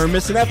and never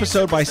miss an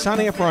episode by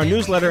signing up for our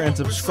newsletter and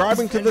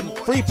subscribing to the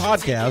free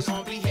podcast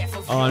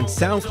on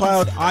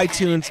SoundCloud,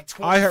 iTunes,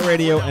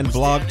 iHeartRadio, and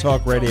Blog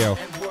Talk Radio.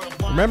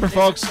 Remember,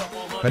 folks,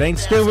 if it ain't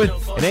stupid,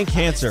 it ain't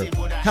cancer.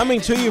 Coming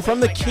to you from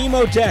the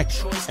chemo deck,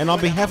 and on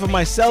behalf of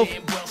myself,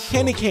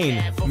 Kenny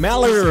Kane,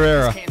 Mallory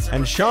Rivera,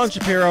 and Sean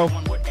Shapiro,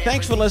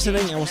 thanks for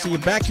listening, and we'll see you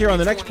back here on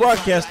the next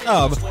broadcast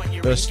of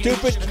The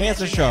Stupid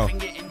Cancer Show.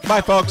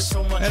 Bye, folks.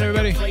 Bye,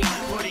 everybody.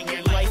 Putting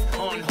your life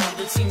on hold,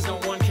 it seems no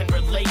one can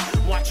relate.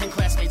 Watching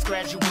classmates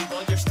graduate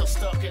while you're still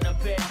stuck in a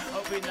bed,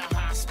 up in the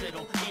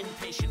hospital,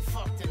 inpatient,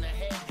 fucked in the head.